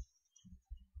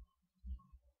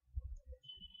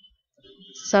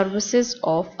 Services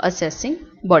of assessing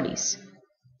bodies.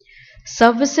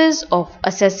 Services of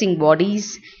assessing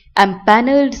bodies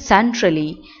empaneled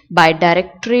centrally by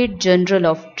Directorate General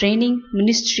of Training,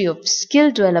 Ministry of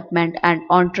Skill Development and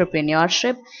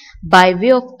Entrepreneurship by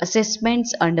way of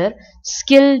assessments under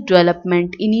Skill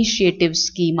Development Initiative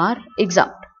Scheme are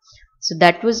exempt. So So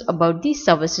that was about the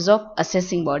services of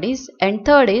assessing bodies. And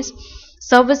third is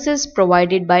services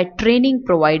provided by training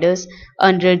providers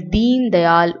under Deen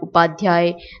Dayal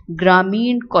Upadhyay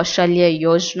Gramin Kaushalya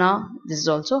Yojana. This is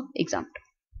also exempt.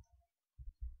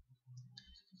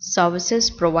 Services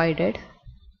provided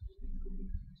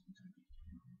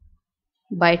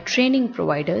by training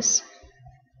providers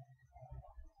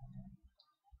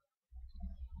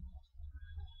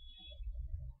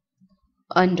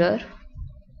under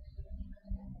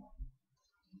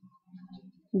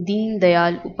Deen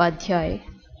Dayal Upadhyay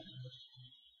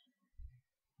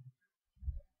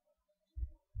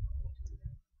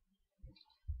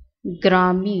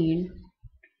Gramin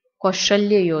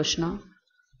Kaushalya Yojana.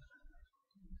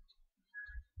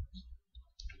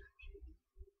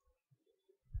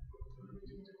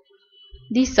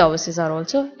 These services are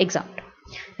also exempt.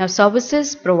 Now,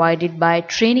 services provided by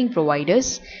training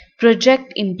providers,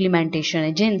 project implementation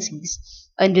agencies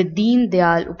under Deen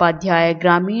Dayal Upadhyay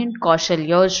Gramin Kaushal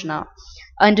Yojana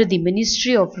under the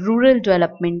Ministry of Rural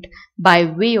Development by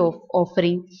way of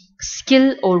offering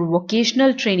skill or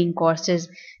vocational training courses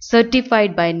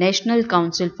certified by National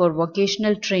Council for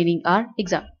Vocational Training are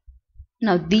exempt.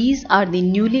 Now, these are the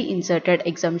newly inserted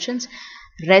exemptions.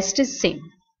 Rest is same.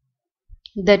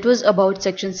 That was about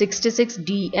section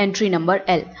 66D entry number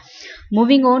L.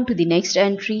 Moving on to the next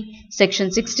entry, section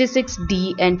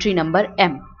 66D entry number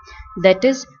M. That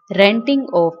is renting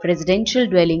of residential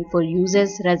dwelling for use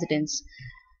as residence.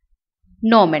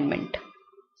 No amendment.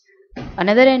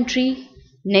 Another entry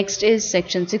next is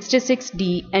section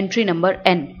 66D entry number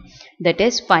N. That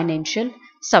is financial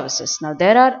services. Now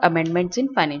there are amendments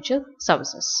in financial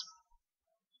services.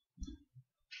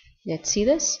 Let's see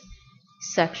this.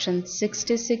 Section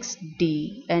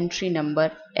 66D entry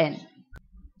number N.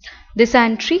 This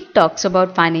entry talks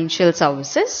about financial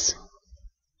services.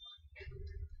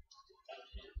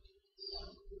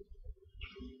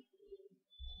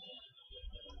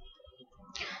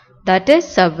 That is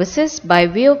services by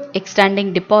way of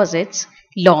extending deposits,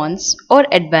 loans or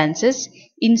advances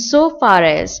insofar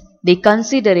as the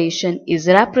consideration is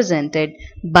represented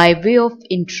by way of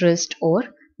interest or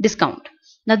discount.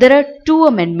 Now there are two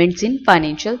amendments in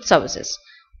financial services.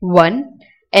 One,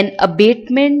 an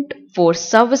abatement for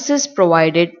services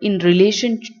provided in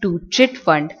relation to chit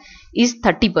fund is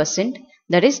 30%.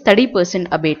 That is 30%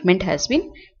 abatement has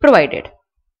been provided.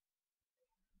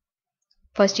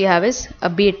 First you have is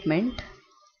abatement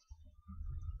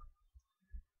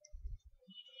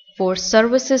for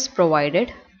services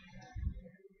provided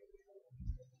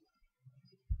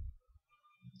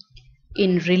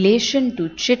in relation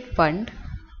to chit fund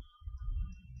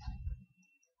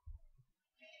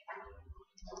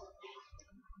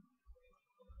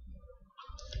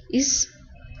is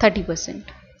 30%.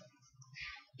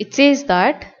 It says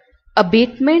that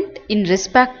abatement in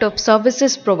respect of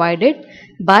services provided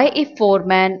by a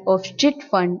foreman of chit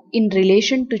fund in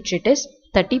relation to chit is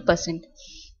 30%.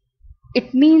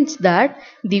 It means that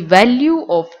the value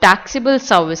of taxable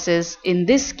services in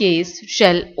this case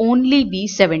shall only be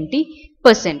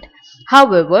 70%.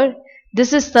 However,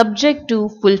 this is subject to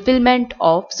fulfillment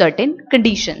of certain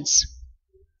conditions.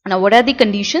 Now, what are the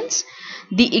conditions?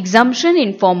 The exemption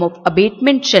in form of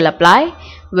abatement shall apply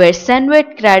where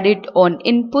SANVAT credit on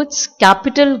inputs,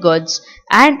 capital goods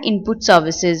and input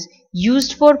services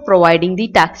used for providing the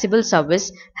taxable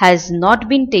service has not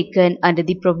been taken under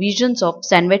the provisions of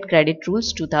SANVAT Credit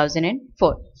Rules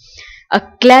 2004. A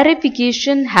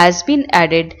clarification has been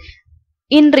added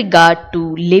in regard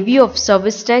to levy of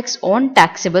service tax on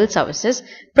taxable services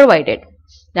provided.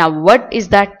 Now, what is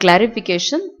that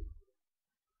clarification?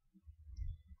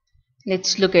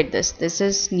 Let's look at this. This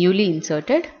is newly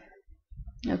inserted.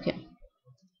 Okay.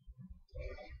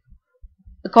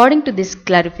 According to this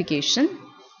clarification,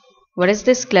 what is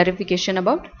this clarification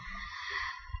about?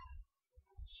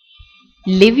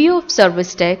 Levy of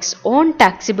service tax on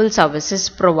taxable services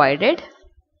provided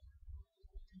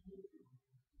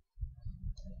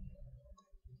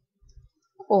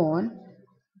on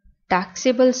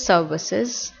taxable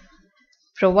services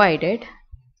provided,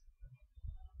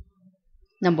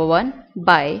 number one,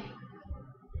 by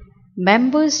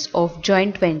members of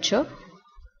joint venture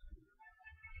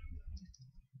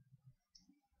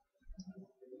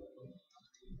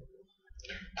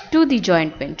to the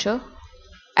joint venture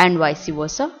and vice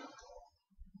versa,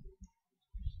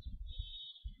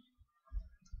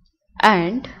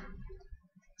 and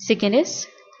second is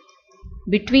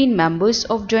between members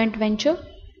of joint venture,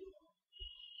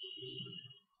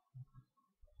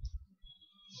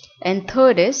 and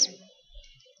third is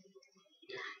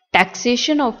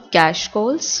taxation of cash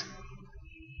calls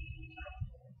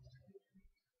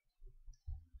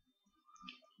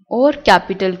or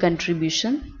capital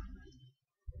contribution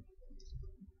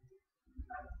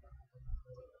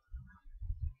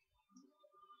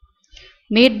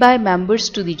made by members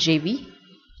to the JV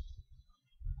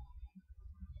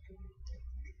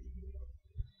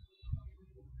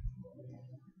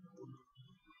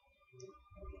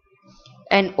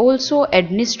and also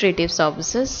administrative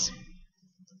services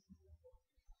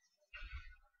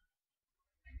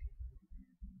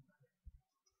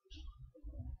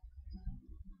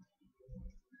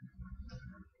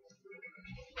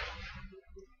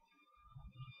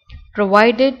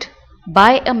provided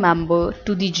by a member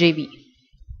to the JV.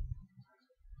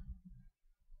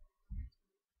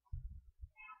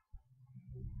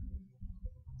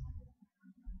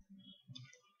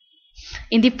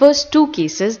 In the first two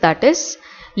cases, that is,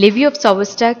 levy of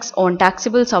service tax on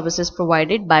taxable services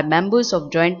provided by members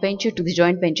of joint venture to the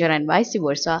joint venture and vice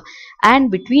versa, and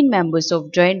between members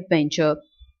of joint venture,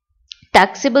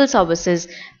 taxable services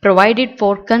provided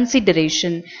for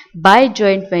consideration by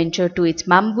joint venture to its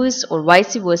members or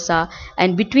vice versa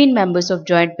and between members of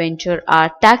joint venture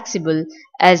are taxable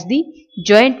as the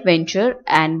joint venture,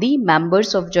 and the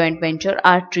members of joint venture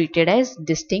are treated as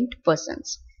distinct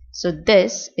persons. So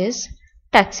this is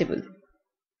taxable.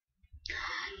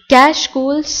 Cash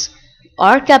calls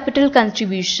or capital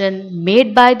contribution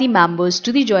made by the members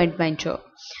to the joint venture.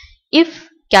 If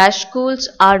cash calls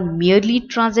are merely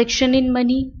transaction in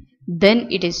money, then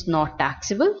it is not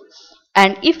taxable,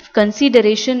 and if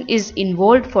consideration is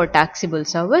involved for taxable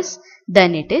service,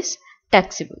 then it is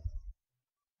taxable.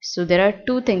 So there are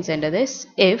two things under this.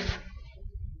 If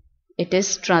it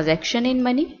is transaction in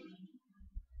money,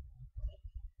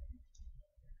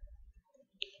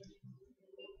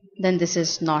 then this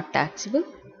is not taxable,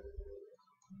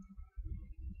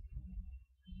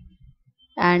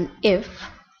 and if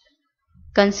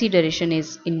consideration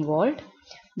is involved,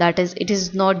 that is, it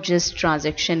is not just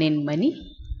transaction in money,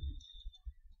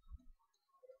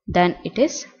 then it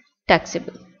is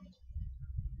taxable.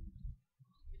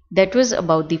 That was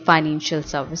about the financial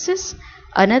services.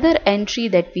 Another entry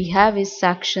that we have is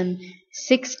section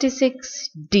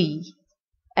 66D,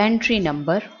 entry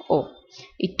number O.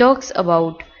 It talks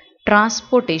about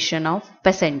transportation of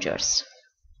passengers.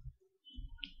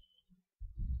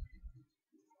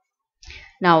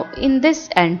 Now in this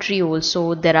entry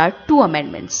also there are two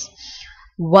amendments.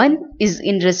 One is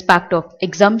in respect of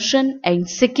exemption and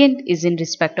second is in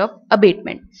respect of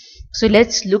abatement. So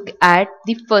let's look at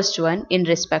the first one in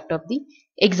respect of the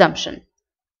exemption.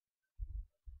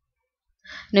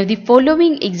 Now the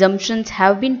following exemptions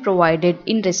have been provided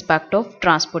in respect of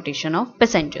transportation of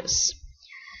passengers.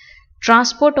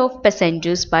 Transport of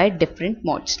passengers by different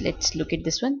modes. Let's look at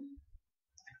this one.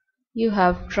 You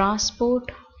have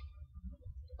transport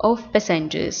of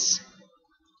passengers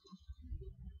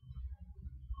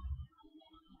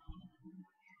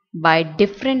by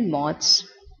different modes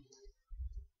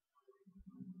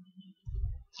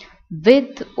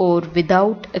with or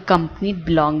without accompanied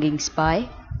belongings by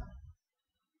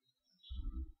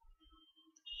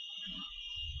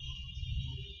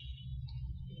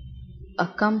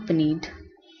accompanied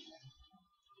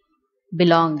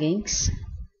belongings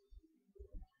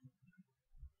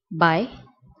by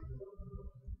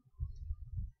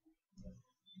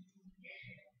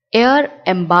air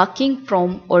embarking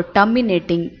from or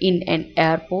terminating in an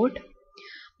airport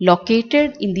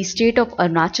located in the state of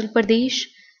Arunachal Pradesh,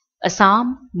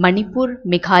 Assam, Manipur,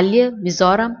 Meghalaya,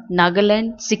 Mizoram,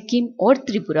 Nagaland, Sikkim or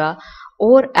Tripura,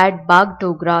 or at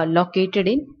Bagdogra located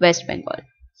in West Bengal.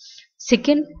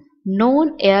 Second,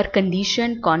 non-air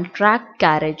conditioned contract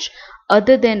carriage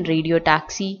other than radio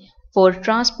taxi for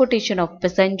transportation of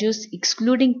passengers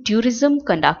excluding tourism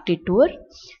conducted tour,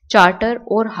 charter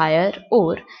or hire,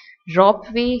 or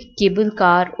ropeway, cable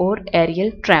car or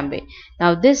aerial tramway.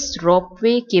 Now this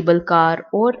ropeway, cable car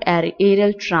or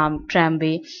aerial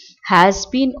tramway has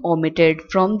been omitted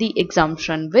from the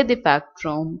exemption with effect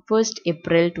from 1st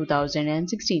April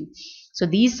 2016. So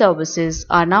these services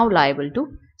are now liable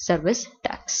to service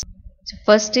tax. So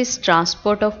first is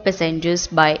transport of passengers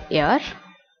by air,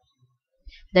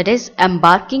 that is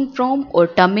embarking from or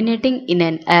terminating in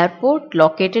an airport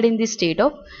located in the state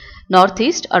of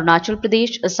Northeast, Arunachal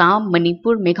Pradesh, Assam,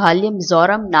 Manipur, Meghalaya,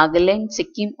 Mizoram, Nagaland,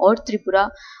 Sikkim or Tripura,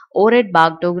 or at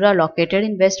Bagdogra located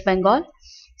in West Bengal.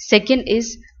 Second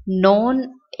is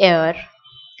non-air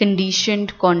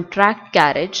conditioned contract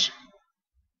carriage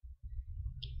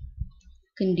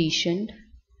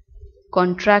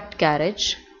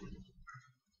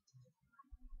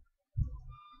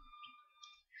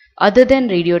other than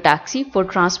radio taxi for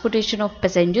transportation of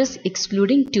passengers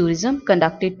excluding tourism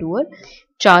conducted tour,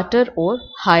 charter or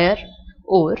hire,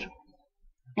 or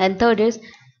And third is,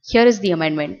 here is the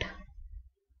amendment.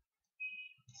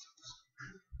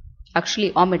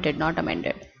 Actually omitted, not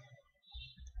amended.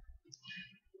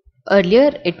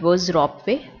 Earlier it was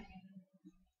ropeway,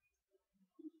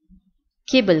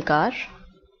 cable car,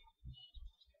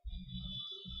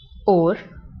 or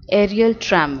aerial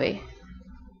tramway.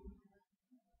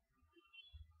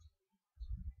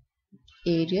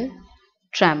 Aerial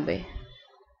tramway.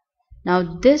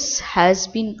 Now this has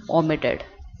been omitted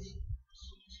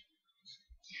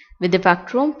with effect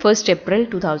from 1st April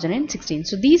 2016.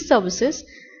 So these services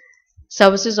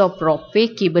of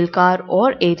ropeway, cable car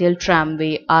or aerial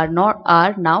tramway are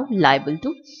now liable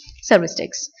to service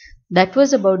tax. That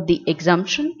was about the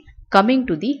exemption. Coming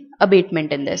to the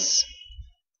abatement in this.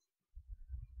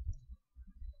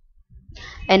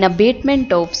 An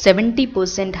abatement of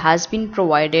 70% has been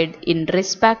provided in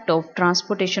respect of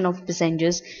transportation of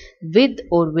passengers with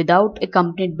or without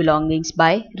accompanied belongings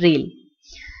by rail.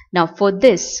 Now for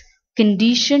this,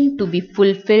 condition to be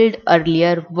fulfilled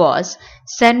earlier was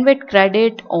SENVIT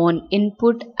credit on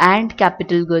input and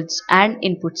capital goods and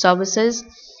input services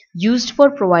used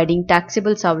for providing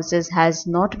taxable services has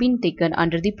not been taken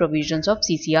under the provisions of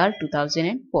CCR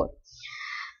 2004.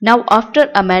 Now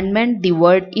after amendment, the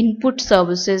word input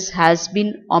services has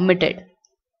been omitted.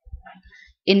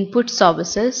 Input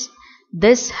services,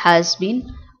 this has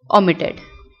been omitted,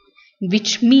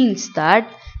 which means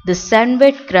that the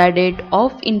SENVIT credit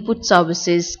of input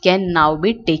services can now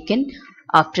be taken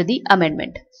after the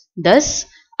amendment. Thus,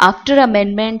 after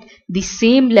amendment, the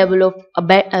same level of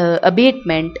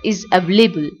abatement is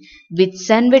available with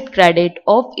SENVIT credit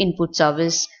of input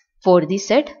service for the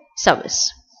said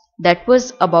service. That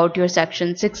was about your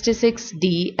section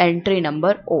 66D entry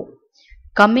number O.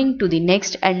 Coming to the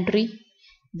next entry,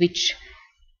 which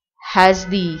has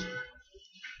the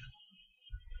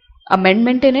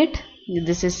amendment in it.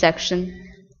 This is section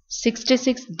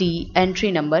 66D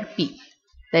entry number P,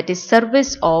 that is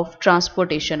service of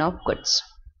transportation of goods.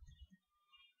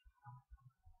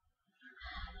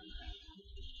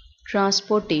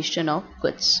 Transportation of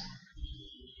goods.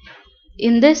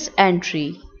 In this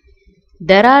entry,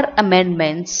 there are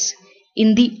amendments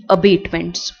in the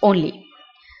abatements only.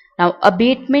 Now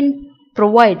abatement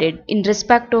provided in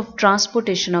respect of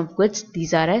transportation of goods,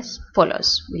 these are as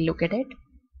follows. We'll look at it.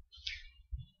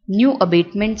 New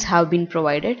abatements have been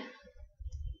provided.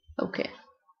 Okay.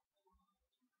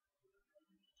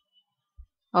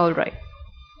 Alright.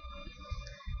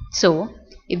 So,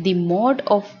 if the mode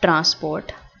of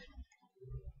transport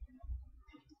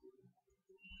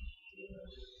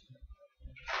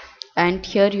and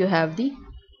here you have the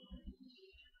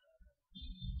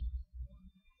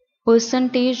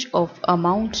percentage of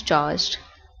amount charged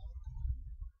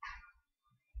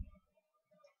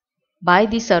by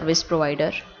the service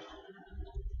provider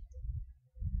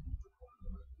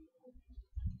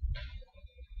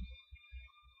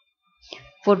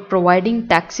for providing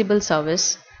taxable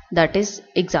service, that is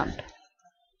exempt.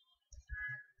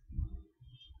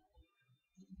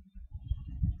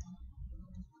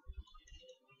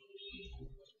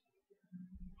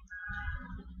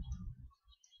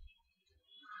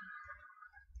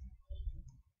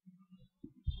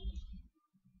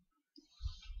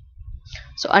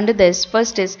 So under this,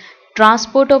 first is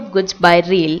transport of goods by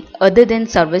rail other than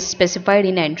service specified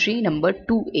in entry number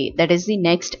 2A, that is the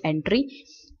next entry.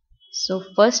 So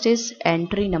first is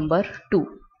entry number 2,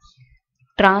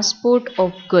 transport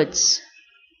of goods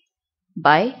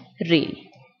by rail.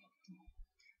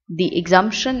 The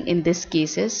exemption in this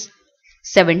case is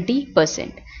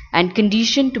 70%, and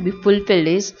condition to be fulfilled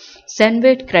is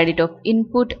SENVIT credit of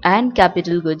input and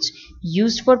capital goods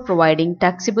used for providing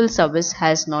taxable service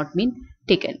has not been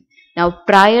taken. Now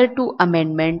prior to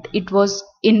amendment, it was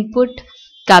input,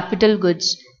 capital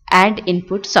goods and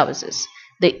input services.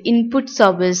 The input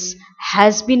service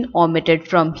has been omitted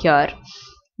from here.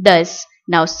 Thus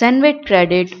now SENVIT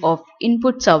credit of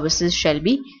input services shall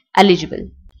be eligible.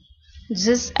 This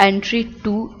is entry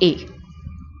 2A.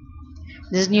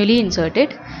 This is newly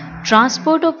inserted.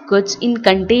 Transport of goods in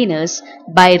containers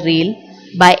by rail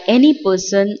by any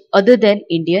person other than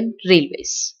Indian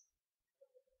Railways.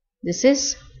 This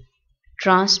is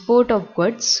transport of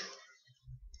goods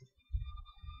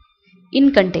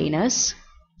in containers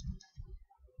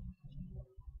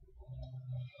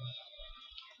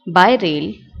by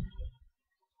rail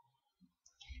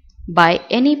by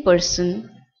any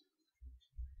person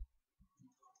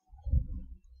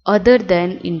other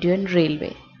than Indian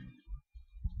Railway.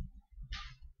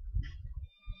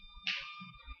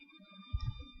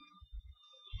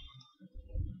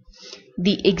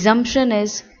 The exemption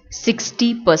is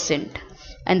 60%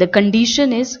 and the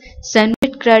condition is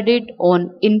SENVIT credit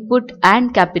on input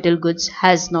and capital goods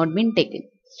has not been taken.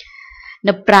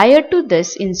 Now, prior to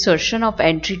this insertion of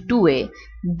entry 2A,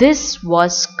 this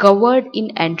was covered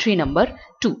in entry number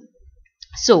 2.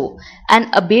 So, an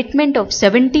abatement of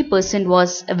 70%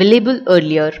 was available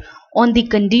earlier on the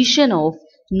condition of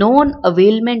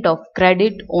non-availment of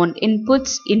credit on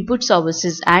inputs, input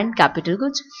services and capital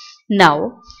goods.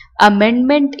 Now,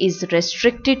 amendment is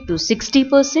restricted to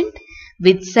 60%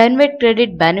 with Senvet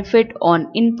credit benefit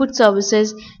on input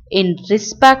services in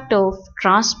respect of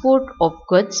transport of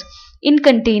goods in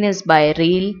containers by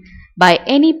rail by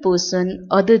any person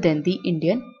other than the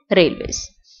Indian Railways.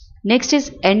 Next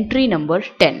is entry number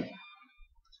 10.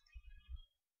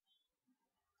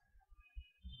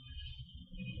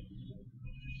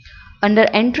 Under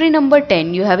entry number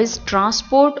 10, you have is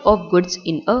transport of goods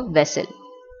in a vessel.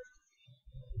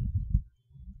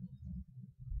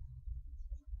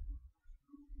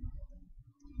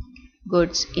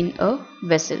 Goods in a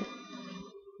vessel.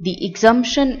 The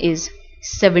exemption is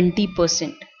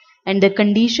 70% and the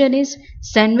condition is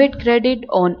Senvet credit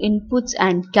on inputs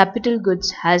and capital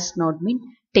goods has not been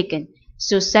taken.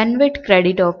 So Senvet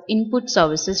credit of input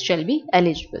services shall be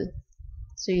eligible.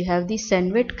 So you have the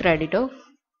Senvet credit of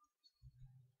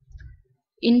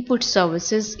input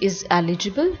services is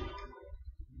eligible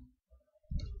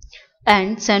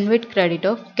and Senvet credit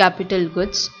of capital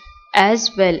goods as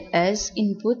well as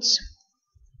inputs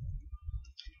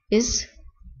is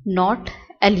not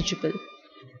eligible.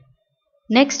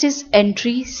 Next is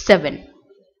entry 7.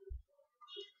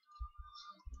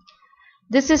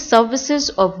 This is services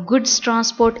of goods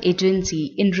transport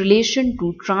agency in relation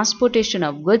to transportation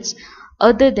of goods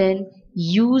other than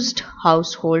used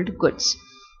household goods.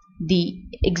 The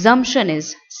exemption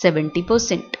is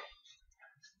 70%.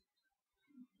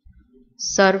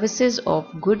 Services of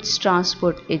goods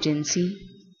transport agency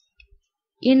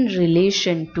in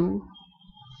relation to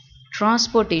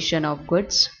transportation of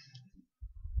goods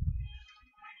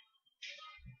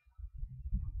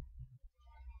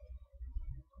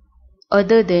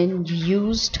other than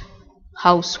used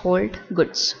household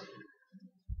goods.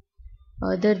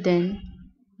 Other than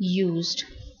used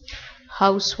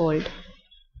household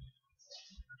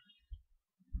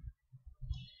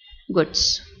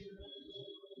goods.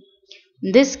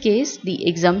 In this case, the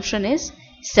exemption is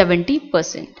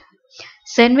 70%.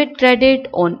 Senvet credit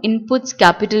on inputs,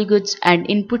 capital goods and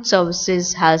input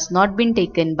services has not been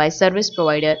taken by service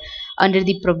provider under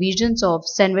the provisions of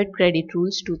Senvet Credit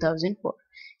Rules 2004.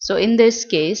 So in this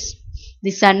case, the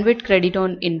Senvet credit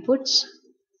on inputs,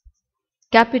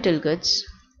 capital goods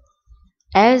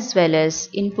as well as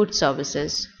input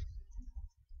services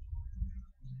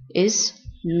is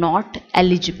not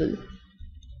eligible.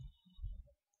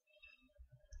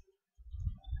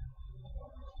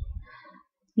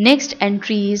 Next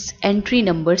entry is entry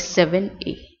number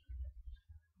 7A.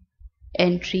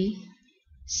 Entry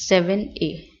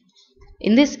 7A.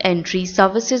 In this entry,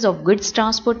 services of goods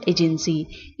transport agency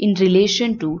in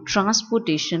relation to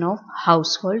transportation of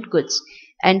household goods.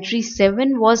 Entry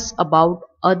 7 was about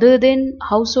other than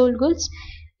household goods.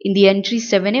 In the entry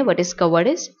 7A, what is covered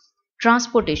is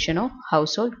transportation of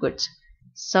household goods.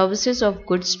 Services of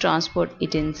goods transport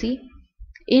agency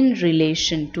in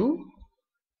relation to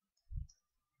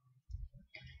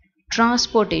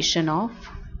transportation of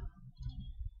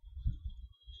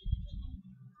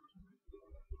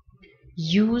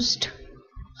used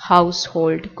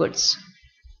household goods.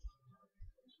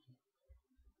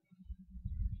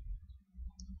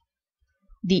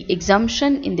 The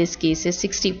exemption in this case is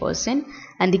 60%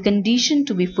 and the condition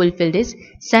to be fulfilled is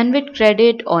Senvet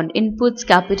credit on inputs,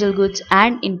 capital goods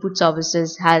and input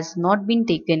services has not been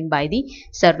taken by the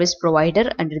service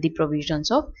provider under the provisions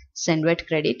of Senvet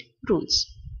credit rules.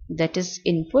 That is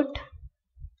input,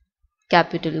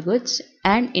 capital goods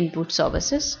and input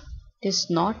services is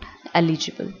not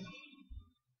eligible.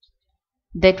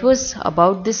 That was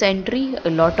about this entry, a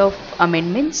lot of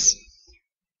amendments.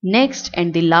 Next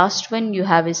and the last one you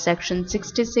have is section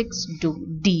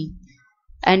 66D,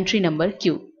 entry number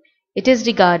Q. It is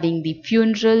regarding the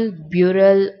funeral,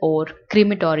 burial or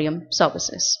crematorium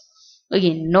services.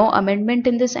 Again, no amendment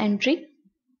in this entry.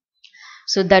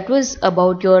 So that was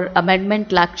about your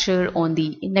amendment lecture on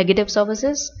the negative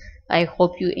services. I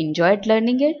hope you enjoyed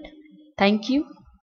learning it. Thank you.